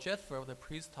father-in-law Jethro, the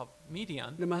priest of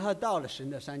Midian, 那么他到了神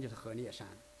的山，就是何烈山。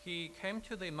he came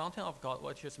to the mountain of God,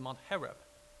 which is Mount Horeb.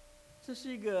 这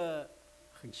是一个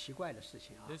很奇怪的事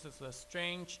情啊。 This is a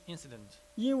strange incident.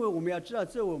 因为我们要知道，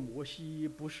这位摩西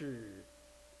不是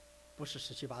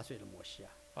17、18岁的摩西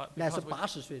啊，乃是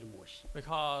80岁的摩西。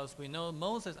Because we know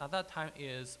Moses at that time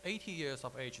is 80 years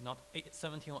of age, not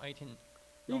 17 or 18.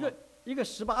 一个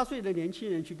18岁的年轻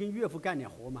人去跟岳父干点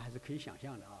活嘛，还是可以想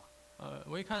象的啊。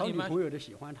We can 讨女 imagine. 朋友的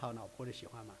喜欢，讨老婆的喜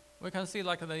欢嘛。We can see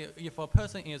like if a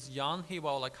person is young, he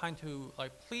will like kind to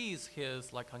like please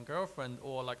his like a girlfriend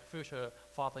or like future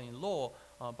father-in-law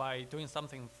by doing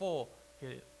something for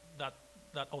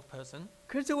that old person.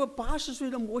 可是这位80岁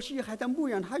的摩西还在牧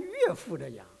养他岳父的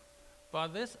羊。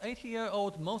But this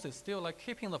 80-year-old Moses still like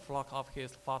keeping the flock of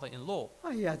his father-in-law.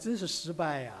 哎呀，真是失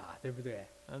败呀，对不对？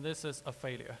 And this is a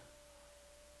failure.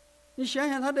 你想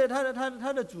想他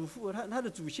的祖父，他的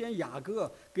祖先雅各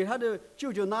给他的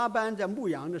舅舅拉班在牧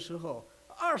羊的时候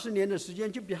，20年的时间，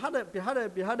就比他的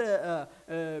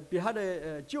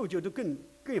舅舅都更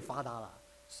发达了。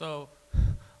 So,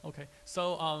 okay.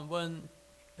 So when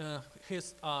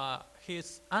his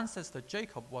ancestor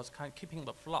Jacob was keeping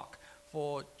the flock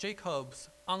for Jacob's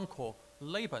uncle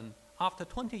Laban, after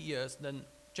 20 years, then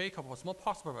Jacob was more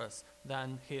prosperous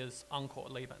than his uncle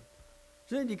Laban.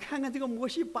 所以你看看这个摩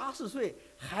西80岁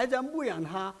还在牧养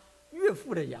他岳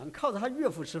父的羊，靠着他岳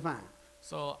父吃饭。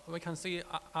 So we can see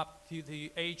up to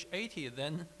the age 80,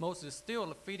 then Moses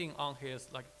still feeding on his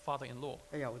like father-in-law.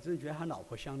 哎呀，我真的觉得他老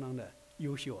婆相当的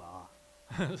优秀啊。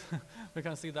We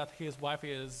can see that his wife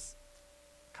is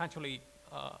actually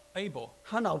able.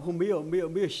 他老婆没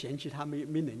有嫌弃他没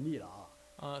能力了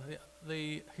啊。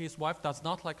His wife does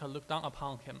not like look down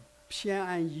upon him. 偏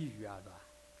安一隅啊，对吧？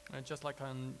 Just like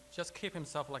just keep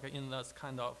himself like in this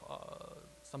kind of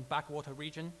some backwater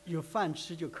region. 有饭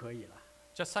吃就可以了，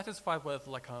 Just satisfied with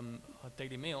like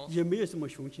daily meals. 也没有什么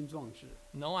雄心壮志，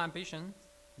 No ambition.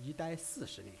 一待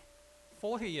40年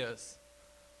40 years.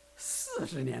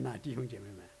 ，40年了，弟兄姐妹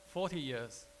们。 40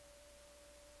 years.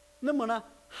 那么呢，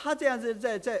他这样子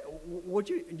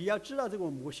你要知道这个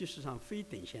摩西世上非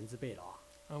等闲之辈了啊。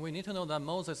We need to know that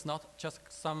Moses is not just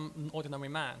some ordinary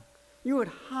man. 因为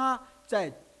他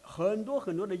在很多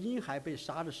很多的婴孩被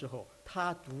杀的时候，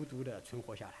他独独的存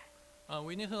活下来。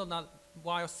We need to know that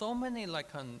while so many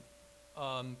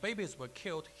babies were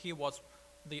killed, he was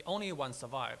the only one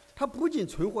survived. 他不仅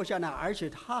存活下来，而且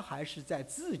他还是在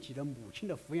自己的母亲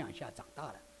的抚养下长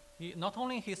大的。Not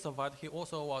only he survived, he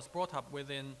also was brought up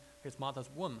within his mother's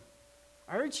womb.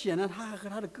 而且呢，他还和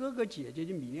他的哥哥姐姐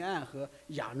就米利暗和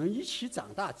亚伦一起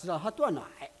长大，直到他断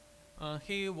奶。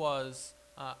He was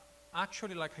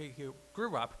actually he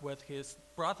grew up with his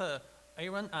brother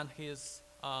Aaron and his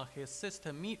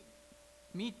sister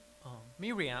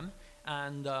Miriam,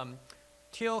 and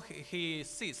till he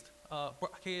ceased,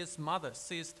 his mother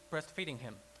ceased breastfeeding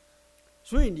him.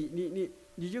 所以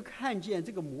你就看见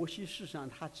这个摩西，事实上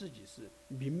他自己是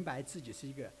明白自己是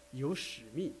一个有使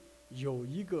命、有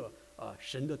一个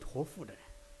神的托付的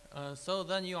人。So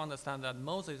then you understand that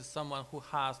Moses is someone who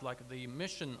has the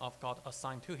mission of God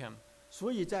assigned to him.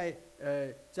 所以在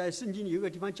圣经里有个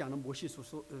地方讲了摩西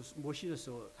摩西的时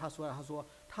候，他说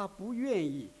他不愿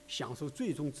意享受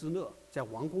最终之乐，在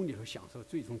王宫里头享受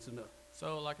最终之乐。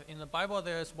So in the Bible,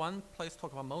 there is one place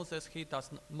talk about Moses.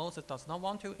 Moses does not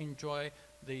want to enjoy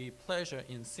the pleasure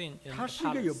in sin in the 他是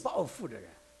一个有 palace. 抱负的人，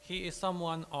 He is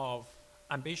someone of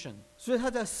ambition. 所以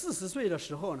他在40岁的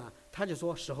时候呢，他就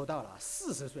说时候到了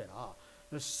，40岁了啊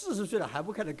，40岁了还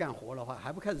不开始干活的话，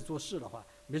还不开始做事的话，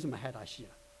没什么太大戏了。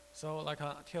So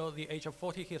till the age of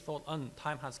 40, he thought,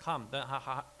 time has come. Then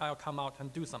I'll come out and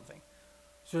do something.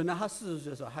 所以呢，他40岁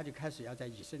的时候，他就开始要在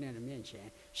以色列人面前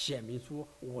显明出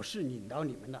我是领导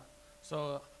你们的。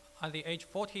So at the age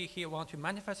 40, he wanted to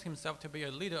manifest himself to be a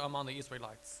leader among the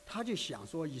Israelites. 他就想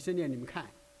说，以色列你们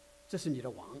看，这是你的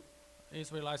王。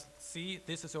Israelites, see,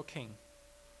 this is your king.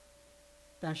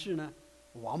 但是呢，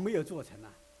王没有做成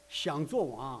啊，想做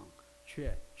王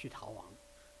却去逃亡。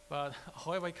But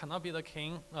however, he cannot be the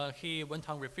king. He went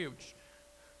on refuge.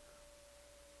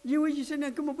 因为以色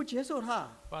列根本不接受他，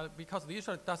 But because the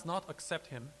Israel does not accept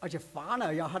him, 而且法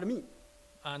老要他的命。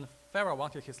 and Pharaoh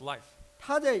wanted his life.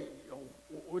 他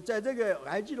我在这个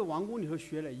埃及的王宫里头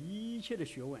学了一切的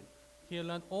学问， He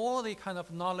learned all the kind of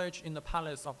knowledge in the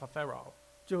palace of a Pharaoh.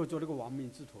 最后做了个亡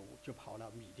命之徒，就跑到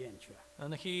米甸去了。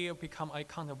 And he became a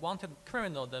kind of wanted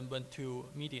criminal, then went to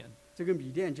Midian. 这个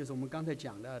米甸就是我们刚才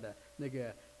讲到的那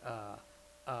个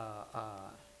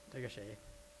那个谁，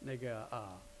那个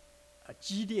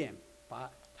基甸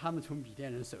把他们从米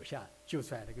甸人手下救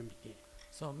出来的一个米甸。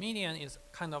 So Midian is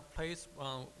kind of place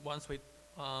once we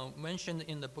mentioned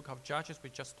in the book of Judges, we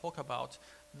just talk about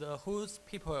whose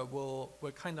people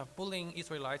were kind of bullying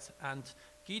Israelites, and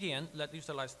Gideon led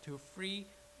Israelites to free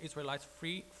Israelites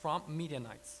free from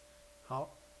Midianites.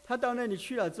 好，他到那里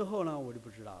去了之后呢，我就不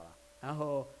知道了。然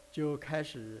后就开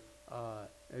始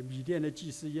米甸的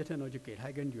祭司耶特罗就给他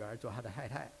一个女儿做他的太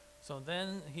太。 So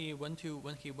then when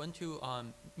he went to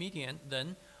Midian,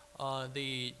 then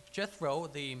the Jethro,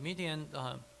 the Midian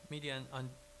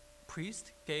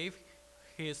priest, gave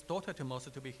his daughter to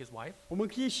Moses to be his wife. 我们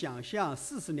可以想象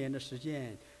40年的时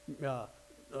间，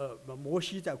摩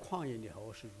西在旷野里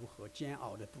头是如何煎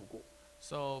熬的度过。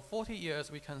 So 40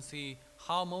 years, we can see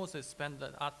how Moses spent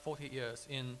that 40 years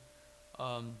in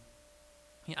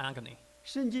agony.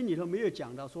 圣经里头没有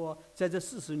讲到说，在这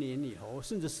40年里头，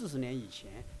甚至40年以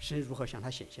前，神如何向他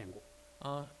显现过。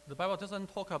 The Bible doesn't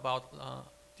talk about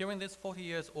during these 40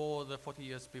 years or the 40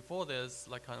 years before this,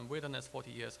 wilderness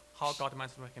 40 years, how God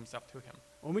manifested himself to him.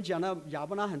 我们讲到亚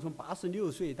伯拉罕从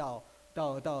86岁到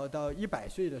100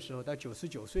岁的时候，到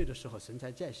99岁的时候，神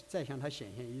才再向他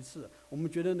显现一次。我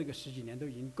们觉得那个10几年都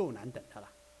已经够难等的了。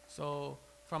 So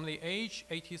from the age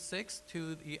 86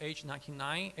 to the age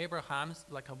 99, Abraham's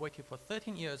waited for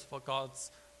 13 years for God's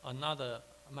another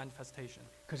manifestation.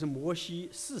 可是摩西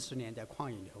40年在旷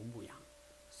野里头牧羊，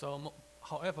 So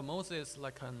however, Moses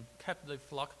kept the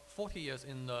flock 40 years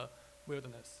in the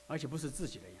wilderness. 而且不是自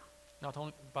己的羊。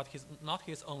 But not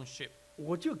his own sheep.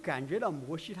 我就感觉到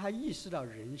摩西他意识到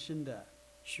人生的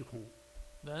虚空。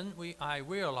 Then I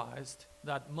realized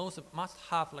that Moses must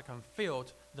have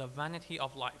filled the vanity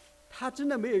of life. 他真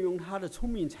的没有用他的聪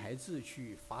明才智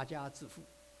去发家致富，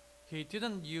 He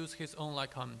didn't use his own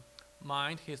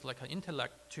mind, his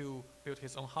intellect to build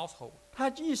his own household. 他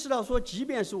意识到说，即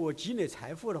便是我积累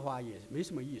财富的话，也没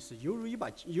什么意思，犹如一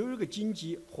个荆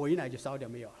棘，火一来就烧掉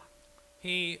没有了。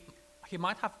 He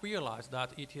might have realized that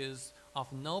it is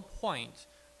of no point,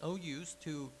 no use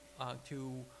to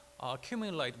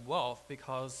accumulate wealth,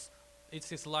 because it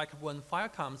is like when fire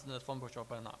comes, the phone will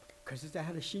burn up. 可是，在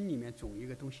他的心里面总有一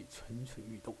个东西蠢蠢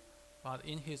欲动， But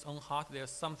in his own heart, there's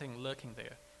something lurking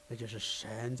there. 那就是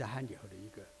神在他里头的一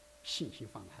个信心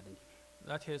放在他的里面。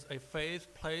That is a faith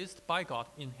placed by God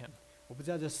in him. 我不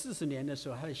知道这40年的时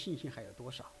候，他的信心还有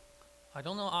多少。 I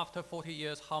don't know after 40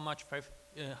 years how much faith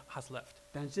has left.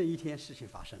 但这一天事情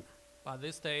发生了， But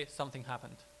this day something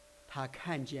happened. 他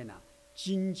看见了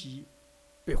荆棘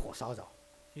被火烧着，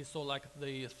 He saw like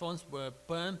the thorns were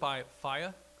burned by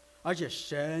fire, 而且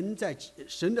神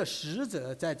的使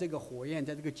者在这个火焰，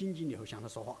在这个荆棘里头向他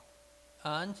说话。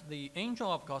 and the angel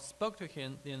of God spoke to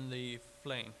him in the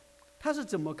flame. 他是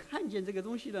怎么看见这个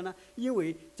东西的呢？因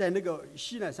为在那个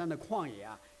西奈山的旷野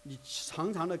啊，你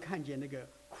常常的看见那个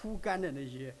枯干的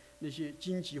那些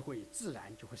荆棘会自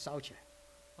然就会烧起来。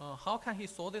 How can he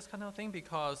saw this kind of thing?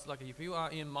 Because like if you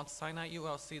are in Mount Sinai, you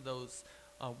will see those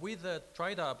withered,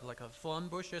 dried up like thorn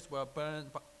bushes were burned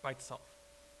by itself.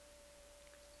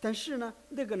 但是呢，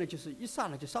那个呢，就是一刹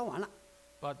那就烧完了。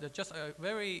 But just a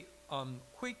very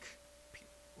quick,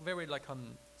 very like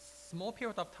small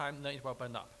period of time, then it will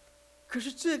burn up. 可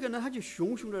是这个呢，它就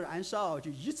熊熊的燃烧，就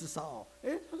一直烧。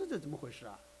哎，他说这怎么回事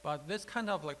啊？ But this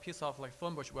kind of like piece of like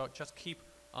thorn bush will just keep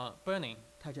burning.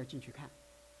 他就要进去看。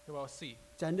 You will see.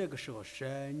 在那个时候，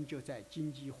神就在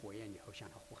荆棘火焰里头向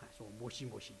他呼喊说：“摩西，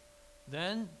摩西，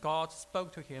 Then God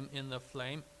spoke to him in the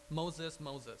flame, Moses,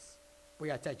 Moses, 不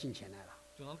要再近前来了，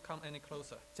 do not come any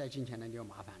closer, 再近前来你就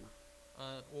麻烦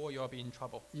了， or you'll be in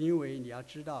trouble. 因为你要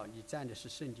知道你站的是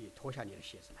圣地，脱下你的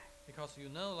鞋子来。” Because you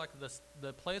know like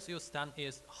the place you stand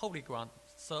is holy ground,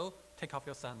 so take off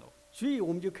your sandal. 所以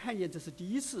我们就看见这是第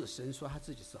一次神说他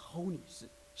自己是 holy 是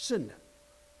圣的，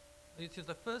 It is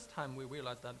the first time we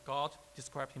realize that God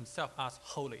described himself as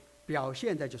holy. 表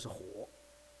现在就是火。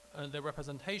 The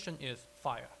representation is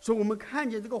fire. 所以我们看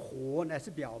见这个火乃是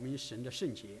表明神的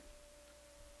圣洁，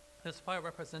 This fire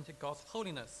represented God's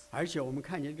holiness. 而且我们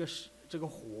看见这个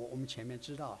火，我们前面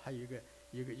知道它有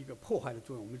一个破坏的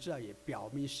作用，我们知道也表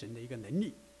明神的一个能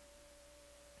力。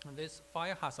 And this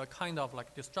fire has a kind of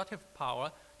like destructive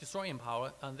power, destroying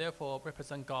power, and therefore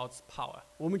represent God's power.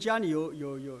 我们家里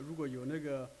如果有那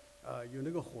个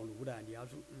火炉的，你要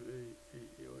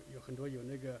有很多有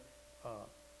那个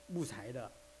木材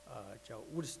的叫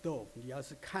wood stove， 你要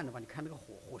是看的话，你看那个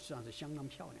火实际上是相当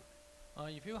漂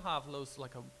亮。 If you have those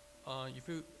like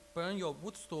if you burn your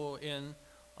wood store in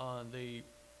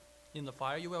the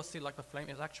fire, you will see like the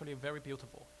flame is actually very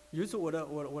beautiful. 有一次我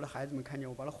的孩子们看见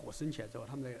我把它火升起来之后，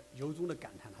他们在由衷的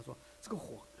感叹，他说这个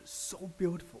火 so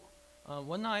beautiful。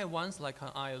 When I once like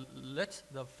I lit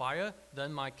the fire,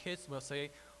 then my kids will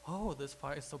say, "Oh, this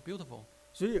fire is so beautiful."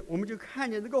 所以我们就看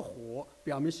见这个火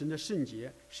表明神的圣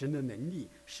洁、神的能力、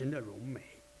神的荣美。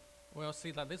 We'll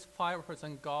see that this fire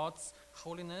represents God's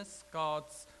holiness,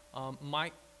 God's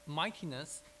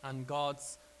mightiness, and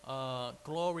God's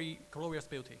glorious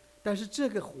beauty. 但是这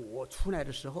个火出来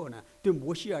的时候呢，对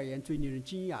摩西而言最令人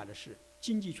惊讶的是，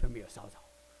荆棘全没有烧着。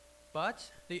 But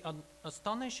the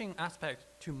astonishing aspect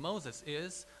to Moses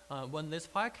is when this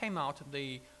fire came out,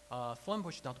 the thorn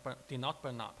bush did not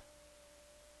burn up.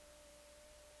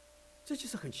 这就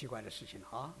是很奇怪的事情了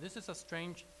啊！ This is a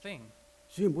strange thing.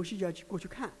 所以摩西就要过去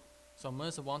看， So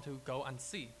Moses want to go and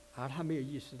see. 而他没有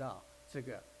意识到这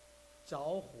个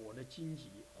着火的荆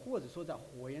棘，或者说在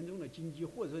火焰中的荆棘，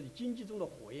或者说你荆棘中的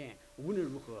火焰，无论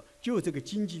如何，就这个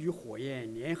荆棘与火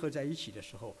焰联合在一起的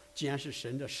时候，竟然是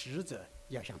神的使者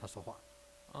要向他说话。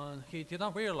 And he did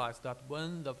not realize that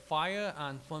when the fire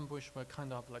and thorn bush were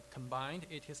kind of like combined,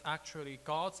 it is actually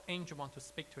God's angel want to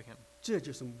speak to him. 这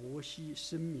就是摩西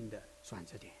生命的转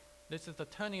折点。 This is the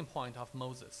turning point of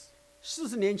Moses.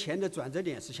 40年前的转折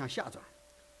点是向下转，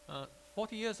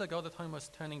 40 years ago, the time was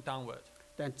turning downward.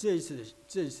 但这一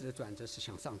次的转折是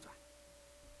向上转，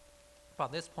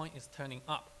 But this point is turning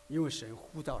up 因为神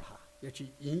呼召他要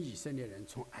去引以色列人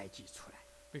从埃及出来。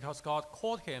 because God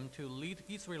called him to lead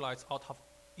Israelites out of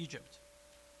Egypt.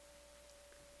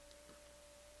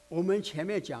 我们前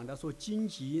面讲的说，荆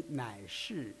棘乃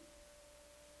是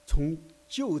从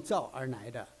旧造而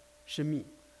来的生命，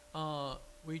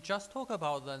 We just talk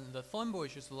about then the thorn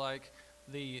bush is like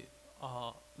the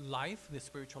life, the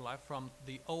spiritual life from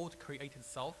the old created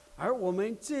self. 而我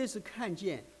们这次看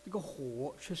见这个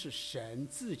火，却是神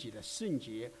自己的圣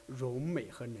洁、荣美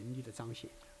和能力的彰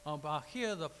显。 But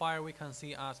here the fire we can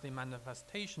see as the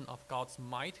manifestation of God's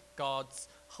might, God's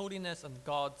holiness, and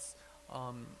God's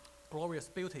glorious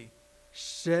beauty.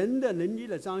 神的能力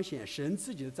的彰显，神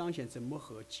自己的彰显，怎么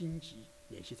和荆棘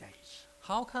联系在一起？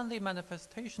 How can the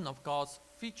manifestation of God's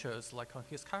features, like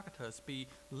his characters, be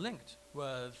linked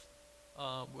with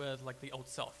like the old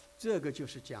self? 这个就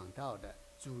是讲到的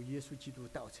主耶稣基督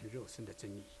道成肉身的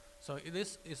真理。 So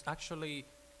this actually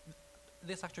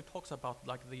talks about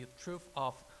like the truth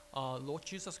of Lord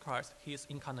Jesus Christ, his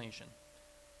incarnation.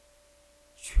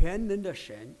 全能的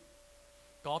神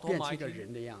God 变成一个 Almighty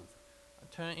人的样子。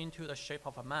 turned into the shape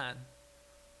of a man.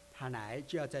 他来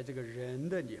就要在这个人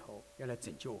的里头要来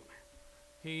拯救我们，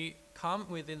 He come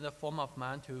within the form of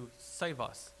man to save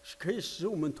us. 是可以使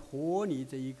我们脱离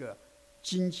这一个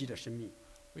荆棘的生命。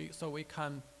 So we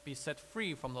can be set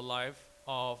free from the life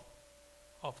of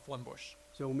thorn bush.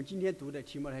 所以我们今天读的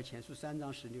提摩太前书3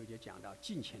章16节讲到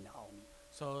敬虔的奥秘，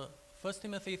 So 1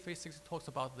 Timothy 3:6 talks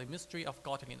about the mystery of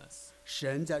godliness.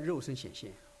 神在肉身显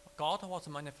现， God was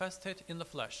manifested in the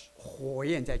flesh. 火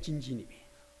焰在荆棘里面。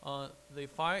 The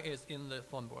fire is in the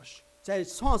thorn bush. 在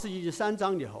创世纪3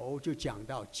章里头就讲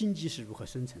到荆棘是如何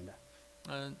生成的，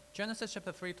 And Genesis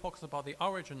chapter 3 talks about the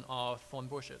origin of thorn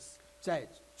bushes. 在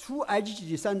出埃及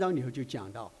记3章里头就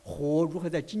讲到火如何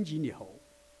在荆棘里头。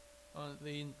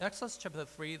 The Exodus chapter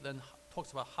 3 then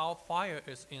talks about how fire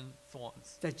is in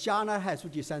thorns. 在加拉太书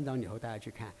第3章里头，大家去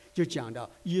看，就讲到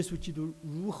耶稣基督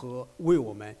如何为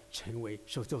我们成为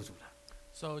受咒诅的。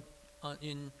 So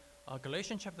in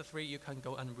Galatians chapter 3, you can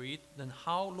go and read then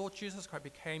how Lord Jesus Christ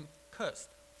became cursed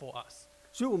for us.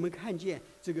 所以我们看见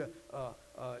这个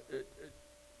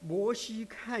摩西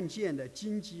看见的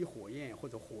荆棘火焰，或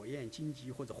者火焰荆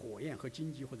棘，或者火焰和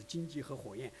荆棘，或者荆棘和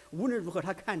火焰，无论如何，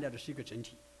他看到的是一个整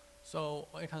体。 So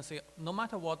you can see, no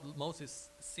matter what Moses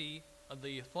see,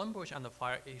 the thorn bush and the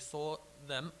fire, he saw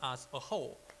them as a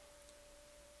whole.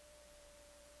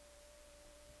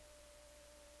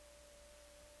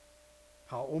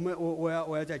 好，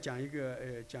我要再讲一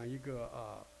个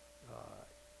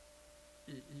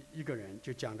一个人，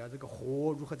就讲到这个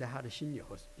火如何在他的心里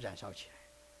头燃烧起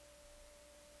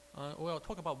来。 We'll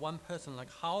talk about one person, like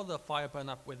how the fire burned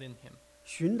up within him.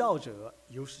 寻道者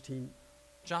尤斯汀，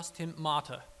 Justin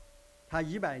Martyr. 他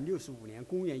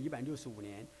公元165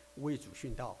年为主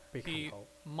殉道，被砍 He 头。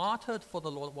 martyred for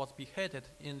the Lord, was beheaded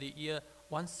in the year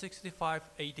 165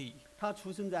 AD. 他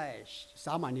出生在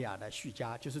撒玛利亚的叙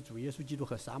加，就是主耶稣基督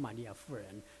和撒玛利亚妇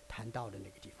人谈道的那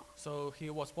个地方。 So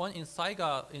he was born in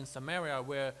Sygar in Samaria,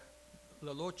 where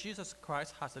the Lord Jesus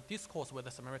Christ has a discourse with the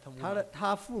Samaritan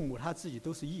他 woman. 父母他自己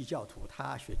都是异教徒，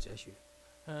他学哲学。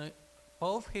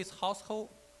 Both his household,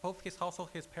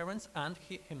 his parents and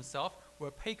himself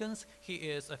were pagans.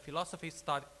 He is a philosophy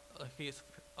stud.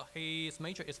 His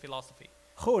major is philosophy.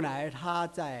 后来他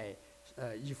在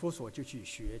以弗所就去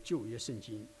学旧约圣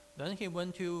经， Then he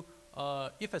went to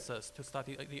Ephesus to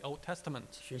study the Old Testament,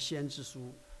 学先知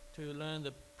书， to learn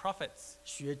the prophets,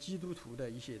 学基督徒的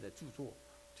一些的著作。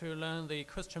 to learn the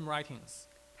Christian writings.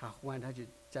 他忽然他就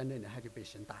在那里，他就被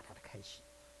神大大的开启。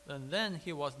 And then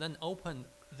he was then opened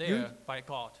there by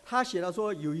God. 他写到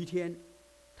说，有一天，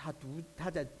他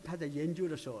在研究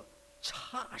的时候，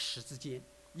霎时之间，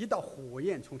一道火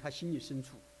焰从他心里深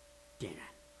处点燃。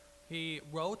 He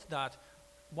wrote that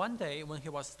one day when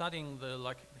he was studying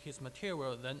his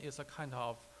material, then it's a kind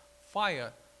of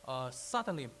fire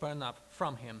suddenly burned up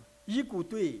from him. 一股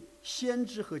对先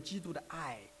知和基督的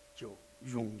爱就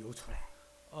涌流出来。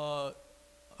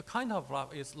 A kind of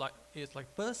love is like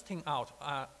bursting out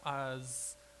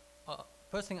as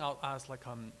like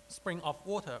spring of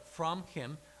water from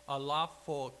him, a love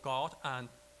for God and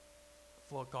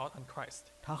Christ.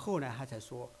 他后来他才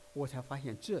说，我才发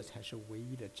现这才是唯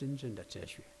一的真正的哲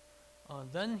学。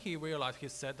 Then he realized, he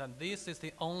said that this is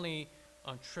the only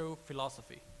true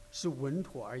philosophy. 是稳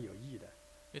妥而有益的。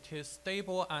 It is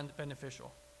stable and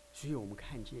beneficial. 所以我们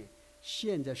看见，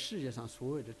现在世界上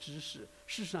所有的知识，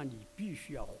事实上你必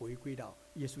须要回归到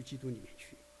耶稣基督里面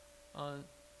去。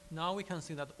 Now we can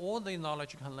see that all the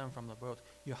knowledge you can learn from the world,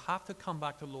 you have to come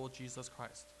back to Lord Jesus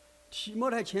Christ. 提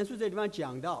摩太前书这地方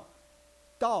讲到，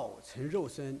道成肉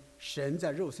身，神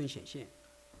在肉身显现。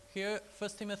 Here, 1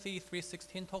 Timothy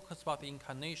 3:16 talks about the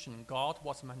incarnation. God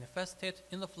was manifested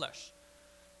in the flesh.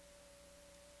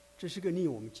 这是个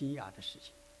令我们惊讶的事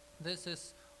情。 This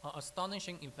is an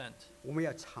astonishing event. 我们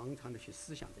要常常的去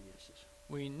思想这件事情。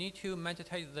 We need to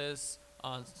meditate this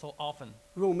so often.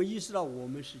 如果我们意识到我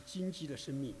们是荆棘的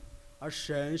生命，而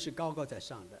神是高高在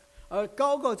上的，而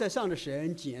高高在上的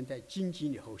神竟然在荆棘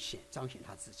里头彰显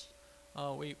他自己。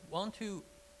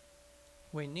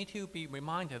 We need to be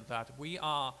reminded that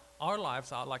our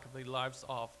lives are like the lives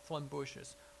of thorn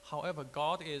bushes. However,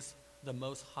 God is the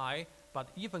Most High, but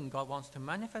even God wants to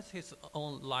manifest His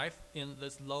own life in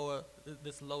this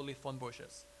lowly thorn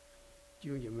bushes. 弟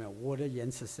兄姐妹，我的言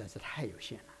辞实在是太有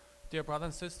限了， Dear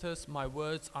brothers and sisters, my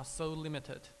words are so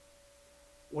limited.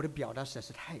 我的表达实在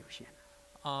是太有限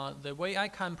了， The way I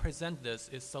can present this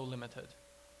is so limited.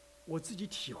 我自己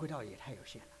体会到也太有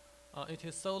限了。 It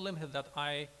is so limited that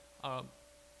I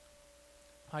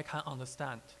can't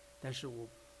understand. 但是我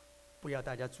不要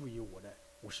大家注意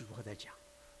我是如何在讲。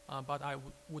But I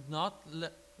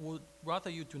would rather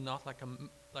you do not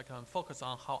focus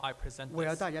on how I present 我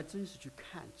要 this. 大家真实去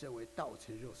看这位道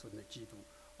成肉身的基督。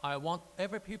 I want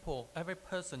every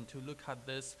person to look at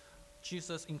this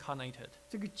Jesus incarnated.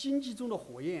 这个荆棘中的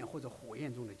火焰，或者火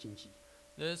焰中的荆棘。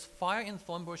 There's fire in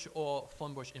thorn bush or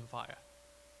thorn bush in fire.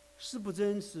 司布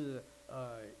真是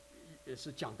也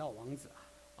是讲道王子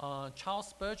啊， Charles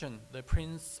Spurgeon, the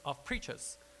prince of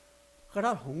preachers, 和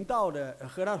他同道的，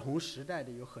和他同时代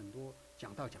的有很多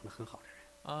讲道讲得很好的人。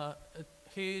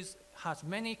 he has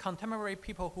many contemporary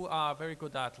people who are very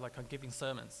good at giving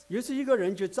sermons. 有一次，一个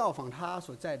人就造访他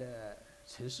所在的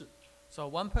城市， So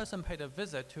one person paid a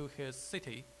visit to his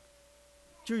city.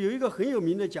 就有一个很有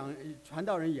名的传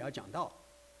道人也要讲道，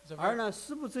 The 而呢，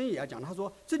司布真也要讲。他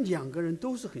说这两个人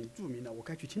都是很著名的，我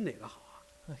该去听哪个好啊？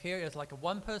 Here is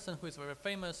one person who is very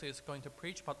famous is going to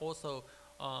preach, but also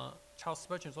Charles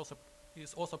Spurgeon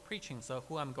is also preaching. So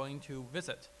who I'm going to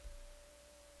visit?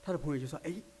 他的朋友就说：“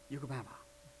哎，有个办法，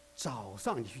早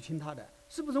上你去听他的，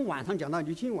司布真晚上讲道，你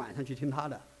就听晚上去听他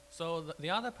的。” So the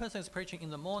other person is preaching in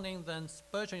the morning, then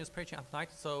Spurgeon is preaching at night.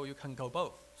 So you can go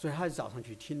both. 所以他早上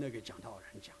去听那个讲道的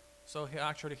人讲， So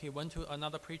he went to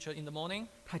another preacher in the morning.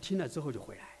 他听了之后就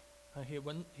回来。 He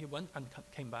went and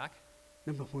came back.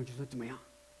 那么朋友就说：“怎么样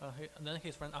And then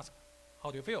his friend asked,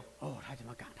 "How do you feel?"？” 哦，他怎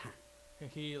么感叹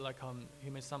He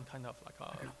made some kind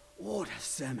of？What a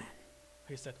sermon！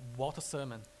 he said, "What a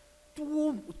sermon!"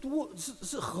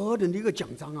 是何等的一个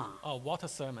讲章啊！ Oh, what a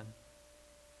sermon!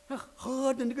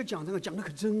 何等的一个讲章啊，讲的可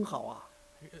真好啊！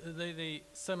 The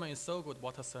sermon is so good.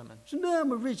 What a sermon! 是那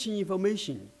么 rich in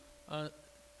information，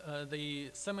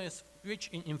 The sermon is rich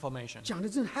in information. 讲的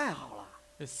真太好了，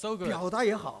 It's so good. 表达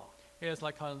也好。 It's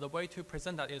the way to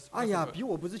present that is 哎 also 呀， good. 比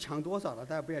我不是强多少了，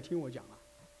大家不要听我讲了。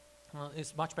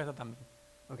 It's much better than me.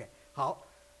 OK，好，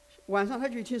晚上他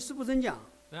去听司布真讲，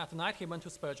 Then at night he went to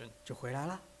Spurgeon, 就回来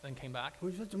了。 then came back. 我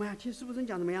就说怎么样？听司布真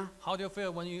讲怎么样？ How do you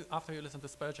feel after you listen to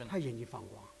Spurgeon? 他眼睛放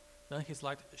光， Then his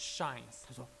light shines.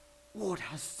 他说：“What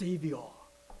a savior！”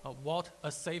 What a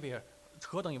savior!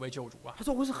 何等一位救主啊！他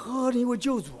说：“我是何等一位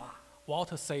救主啊！”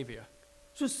 What a savior!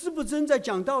 所以司布真在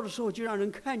讲道的时候，就让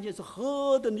人看见是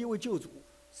何等的一位救主。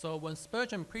 So when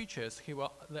Spurgeon preaches,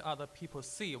 the other people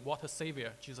see what a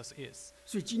savior Jesus is.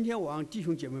 所以今天我让弟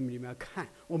兄姐妹们你们要看，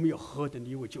我们有何等的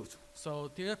一位救主， So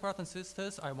dear brothers and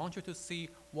sisters, I want you to see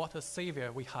what a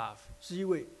savior we have. 是一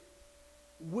位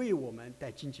为我们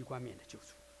戴荆棘冠冕的救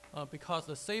主。 Because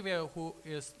the savior who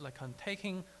is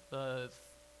taking the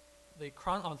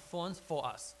crown of thorns for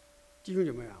us. 弟兄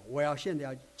姐妹啊，我要现在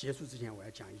要结束之前，我要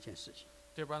讲一件事情。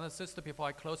 Dear brothers and sisters, before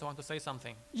I close, I want to say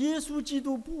something. 耶稣基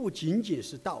督不仅仅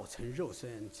是道成肉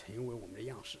身，成为我们的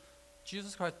样式，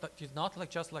 Jesus Christ is not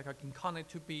just incarnate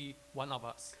to be one of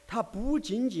us. 他不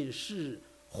仅仅是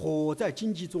火在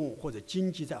荆棘中，或者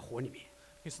荆棘在火里面，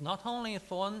 It's not only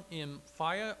thorn in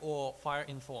fire or fire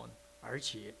in thorn. 而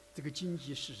且这个荆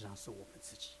棘事实上是我们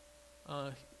自己，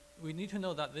 We need to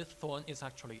know that this thorn is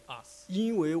actually us.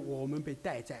 因为我们被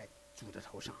戴在主的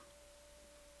头上。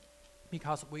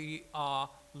 Because we are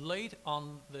laid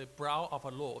on the brow of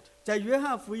our Lord. 在约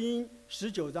翰福音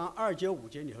19章2节5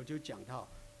节里头就讲到，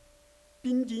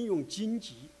兵丁用荆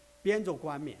棘编着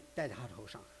冠冕戴在他头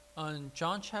上， And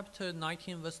John chapter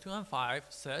 19 verse 2 and 5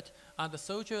 said, "And the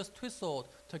soldiers twisted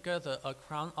together a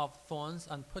crown of thorns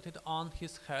and put it on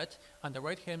his head, and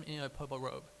arrayed him in a purple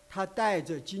robe." 他戴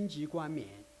着荆棘冠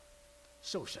冕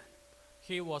受审。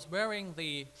 He was wearing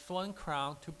the thorn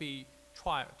crown to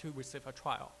receive a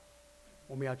trial.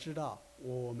 我们要知道，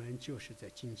我们就是这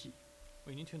荆棘，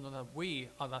 We need to know that we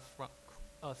are that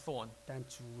thorn, 但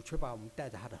主却把我们戴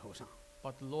在他的头上。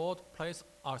 but the Lord placed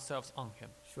ourselves on him.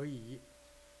 所以，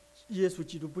耶稣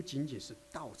基督不仅仅是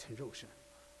道成肉身，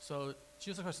 So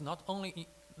Jesus Christ is not only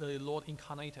the Lord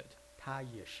incarnated, 他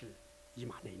也是以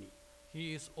马内利。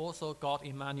 he is also God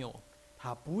Emmanuel.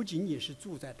 他不仅仅是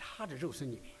住在他的肉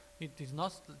身里面， He did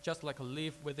not just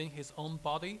live within his own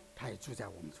body, 他也住在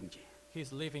我们中间， he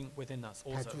is living within us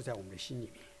他也 also. 住在我们的心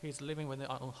里面。 He is living within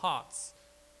our own hearts.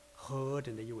 何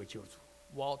等的一位救主！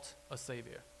 What a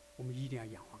savior. 我们一定要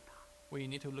仰望他， We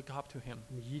need to look up to him.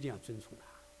 我们一定要尊崇他。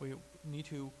 We need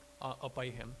to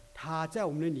obey him. 他在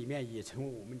我们的里面也成为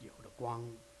我们以后的光，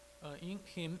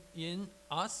 In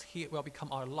us, he will become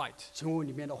our light. 成为我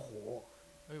里面的火。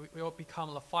 We will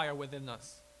become the fire within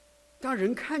us. 当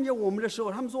人看见我们的时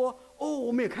候，他们说：“哦，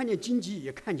我们也看见荆棘，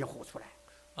也看见火出来。”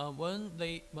 When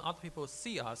other people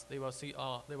see us, they will say,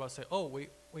 "Oh,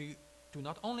 we do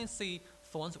not only see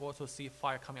thorns, we also see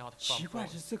fire coming out 奇 from 怪的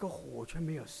thorns." 是，这个火却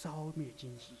没有烧灭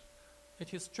荆棘，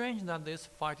 It is strange that this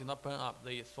fire did not burn up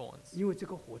the thorns, 因为这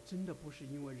个火真的不是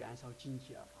因为燃烧荆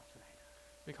棘而发出来的，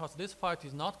 Because this fire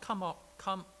did not come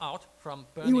out from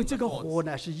因为 burning 这 the 个 thorns. 火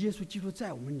呢是耶稣基督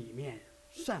在我们里面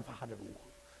散发他的荣光。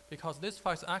 Because this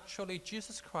fire is actually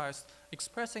Jesus Christ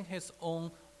expressing his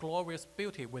own glorious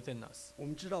beauty within us. 我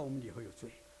们知道我们里头有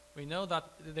罪， We know that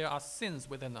there are sins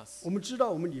within us. 我们知道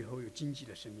我们里头有荆棘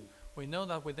的生命， We know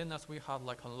that within us we have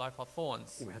like a life of 我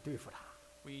thorns. 们要对付它。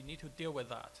 We need to deal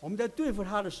with that. 我们在对付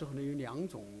它的时候呢，有两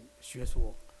种学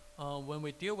说， When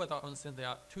we deal with our own sin, there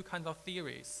are two kinds of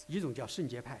theories. 一种叫圣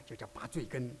洁派，就叫拔罪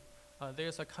根；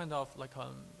 There's a kind of like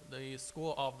the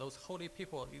school of those holy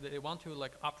people. They want to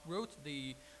like uproot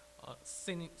the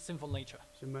sinful nature.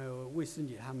 什么卫斯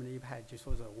理他们那一派就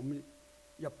说我们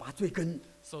要拔罪根，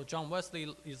 So John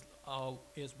Wesley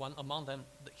is one among them.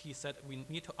 He said we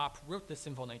need to uproot the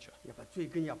sinful nature. 要把罪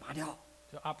根要拔掉。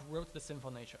 To uproot the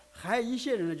sinful nature. 还有一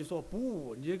些人呢就说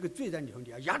不，你这个罪在里头，你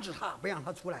要压制它，不让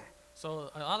它出来。 So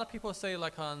other people say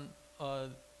like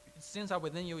sins are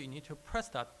within you. You need to press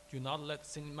that. Do not let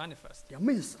sin manifest. 要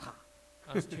闷死它，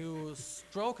 To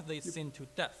stroke the sin to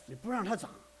death. 你不让它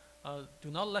长。 Do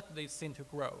not let the sin to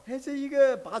grow. 哎，这一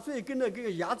个拔罪根的跟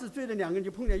个压制罪的两个人就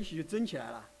碰在一起就争起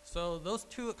来了。 So those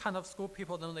two kind of school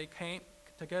people, then they came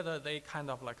together. They kind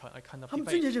of like a kind of 他们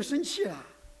争 debate. 起就生气了，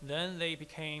 Then they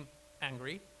became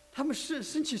angry. 他们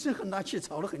生气生很大气，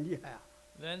吵得很厉害啊。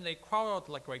 Then they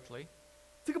quarreled like greatly.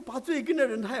 这个拔罪根的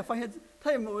人，他也发现，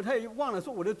他也忘了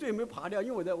说我的罪没爬掉，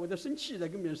因为我在生气，在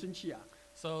跟别人生气啊。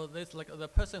 So this like the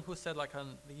person who said like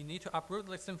you need to uproot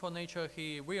the sinful nature.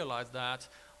 He realized that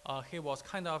he was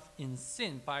kind of in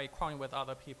sin by quarreling with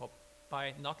other people,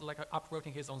 by not like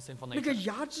uprooting his own sinful 那个 nature.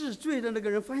 压制罪的那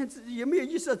个人，发现自己也没有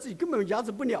意识到自己根本压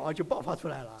制不了啊，就爆发出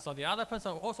来了。 So the other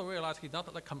person also realized he did not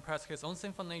like compress his own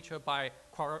sinful nature by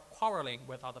quarreling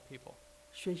with other people.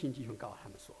 宣信弟兄告诉他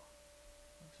们说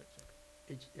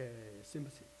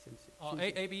，Simpson，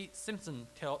 A.B. Simpson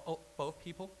tell both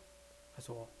people 他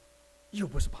说，又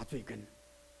不是拔罪根，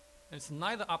 it's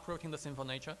neither uprooting the sinful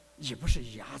nature, 也不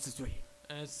是压制罪，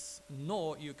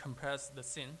 nor you compress the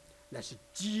sin. 那是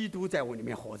基督在我里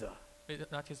面活着，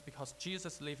 That is because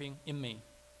Jesus living in me.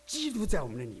 基督在我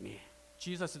们的里面。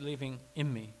 Jesus living in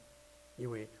me. 因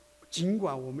为尽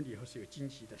管我们里头是有荆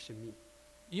棘的生命，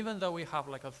 Even though we have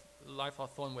like a life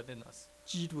of thorn within us,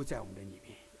 基督在我们的里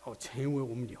面，要成为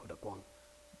我们里头的光。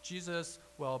 Jesus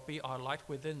will be our light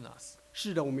within us.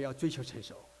 是的，我们要追求成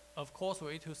熟， Of course,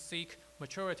 we need to seek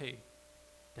maturity.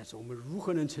 但是我们如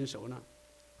何能成熟呢？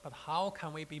 But how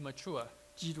can we be mature?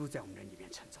 基督在我们的里面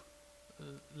成长，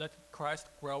 Let Christ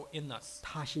grow in us.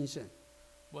 他兴盛，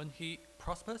 When he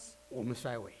prospers, 我们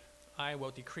衰微， I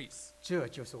will decrease. 这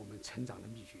就是我们成长的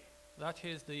秘诀， That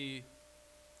is the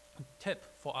tip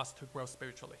for us to grow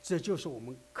spiritually. 这就是我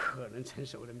们可能成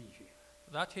熟的秘诀。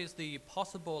 That is the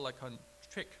possible like a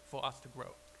trick for us to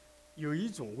grow. 有一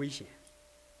种危险，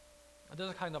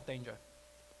 There's a kind of danger.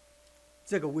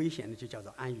 这个危险呢就叫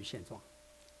做安于现状。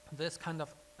 This kind of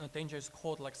danger is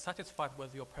called like satisfied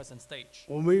with your present stage.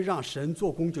 我们让神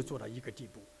做工就做到一个地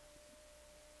步，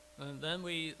 And then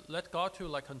we let God to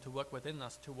like to work within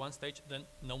us to one stage, then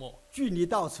no more. 距离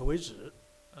到此为止。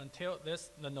 Until this,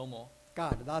 then no more.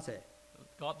 God that's it，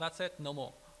 God, that's it, no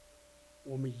more.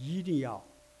 我们一定要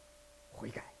悔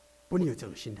改，不能有这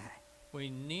种心态， We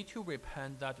need to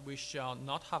repent that we shall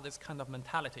not have this kind of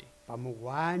mentality. 把我们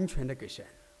完全的给神，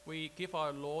 We give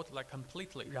our Lord like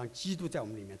completely 让基督在我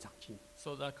们里面长进，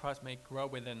 so that Christ may grow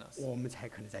within us. 我们才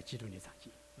可能在基督里长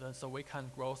进。 Then so we can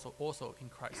grow also in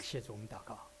感 Christ. 谢主，我们祷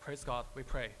告。 Praise God, we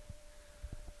pray.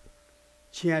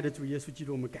 亲爱的主耶稣基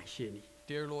督，我们感谢你，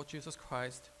 Dear Lord Jesus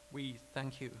Christ, we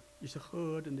thank you. 你是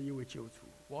何等的一位救主，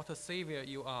 What a Savior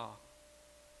you are.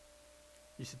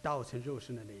 你是道成肉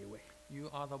身的那一位， You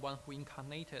are the one who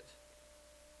incarnated.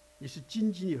 你是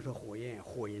荆棘里头的火焰，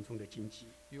火焰中的荆棘，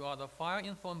 You are the fire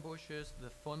in thorn bushes, the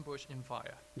thorn bush in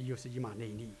fire. 你又是以马内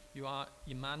利， You are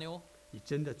Emmanuel. 你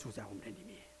真的住在我们的里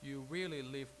面， You really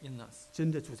live in us.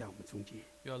 真的住在我们中间，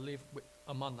 You live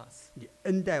among us. 你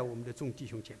恩待我们的众弟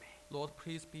兄姐妹， Lord,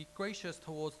 please be gracious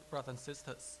towards brothers and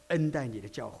sisters. 恩待你的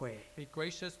教会， Be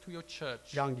gracious to your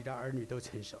church 让你的儿女都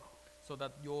成熟， so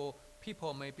that your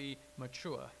people may be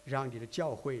mature. 让你的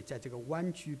教会在这个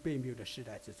弯曲悖谬的时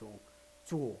代之中，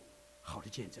做好的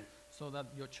见证， So that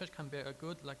your church can bear a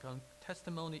good like a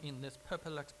testimony in this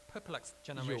perplexed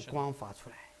有 generation. 光发出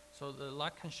来， So the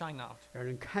light can shine out. 让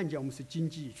人看见我们是荆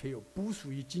棘，却有不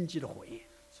属于荆棘的火焰。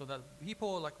 So that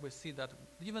people like we see that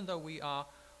even though we are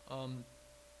thorn,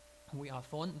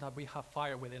 that we have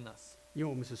fire within us. 因为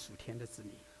我们是属天的子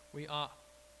民， We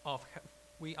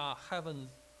are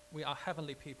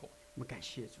heavenly people. 我们感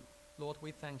谢主， Lord,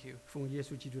 we thank you. 奉耶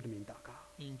稣基督的名祷告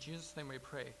In Jesus' name we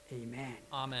pray. ，Amen。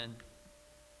 Amen.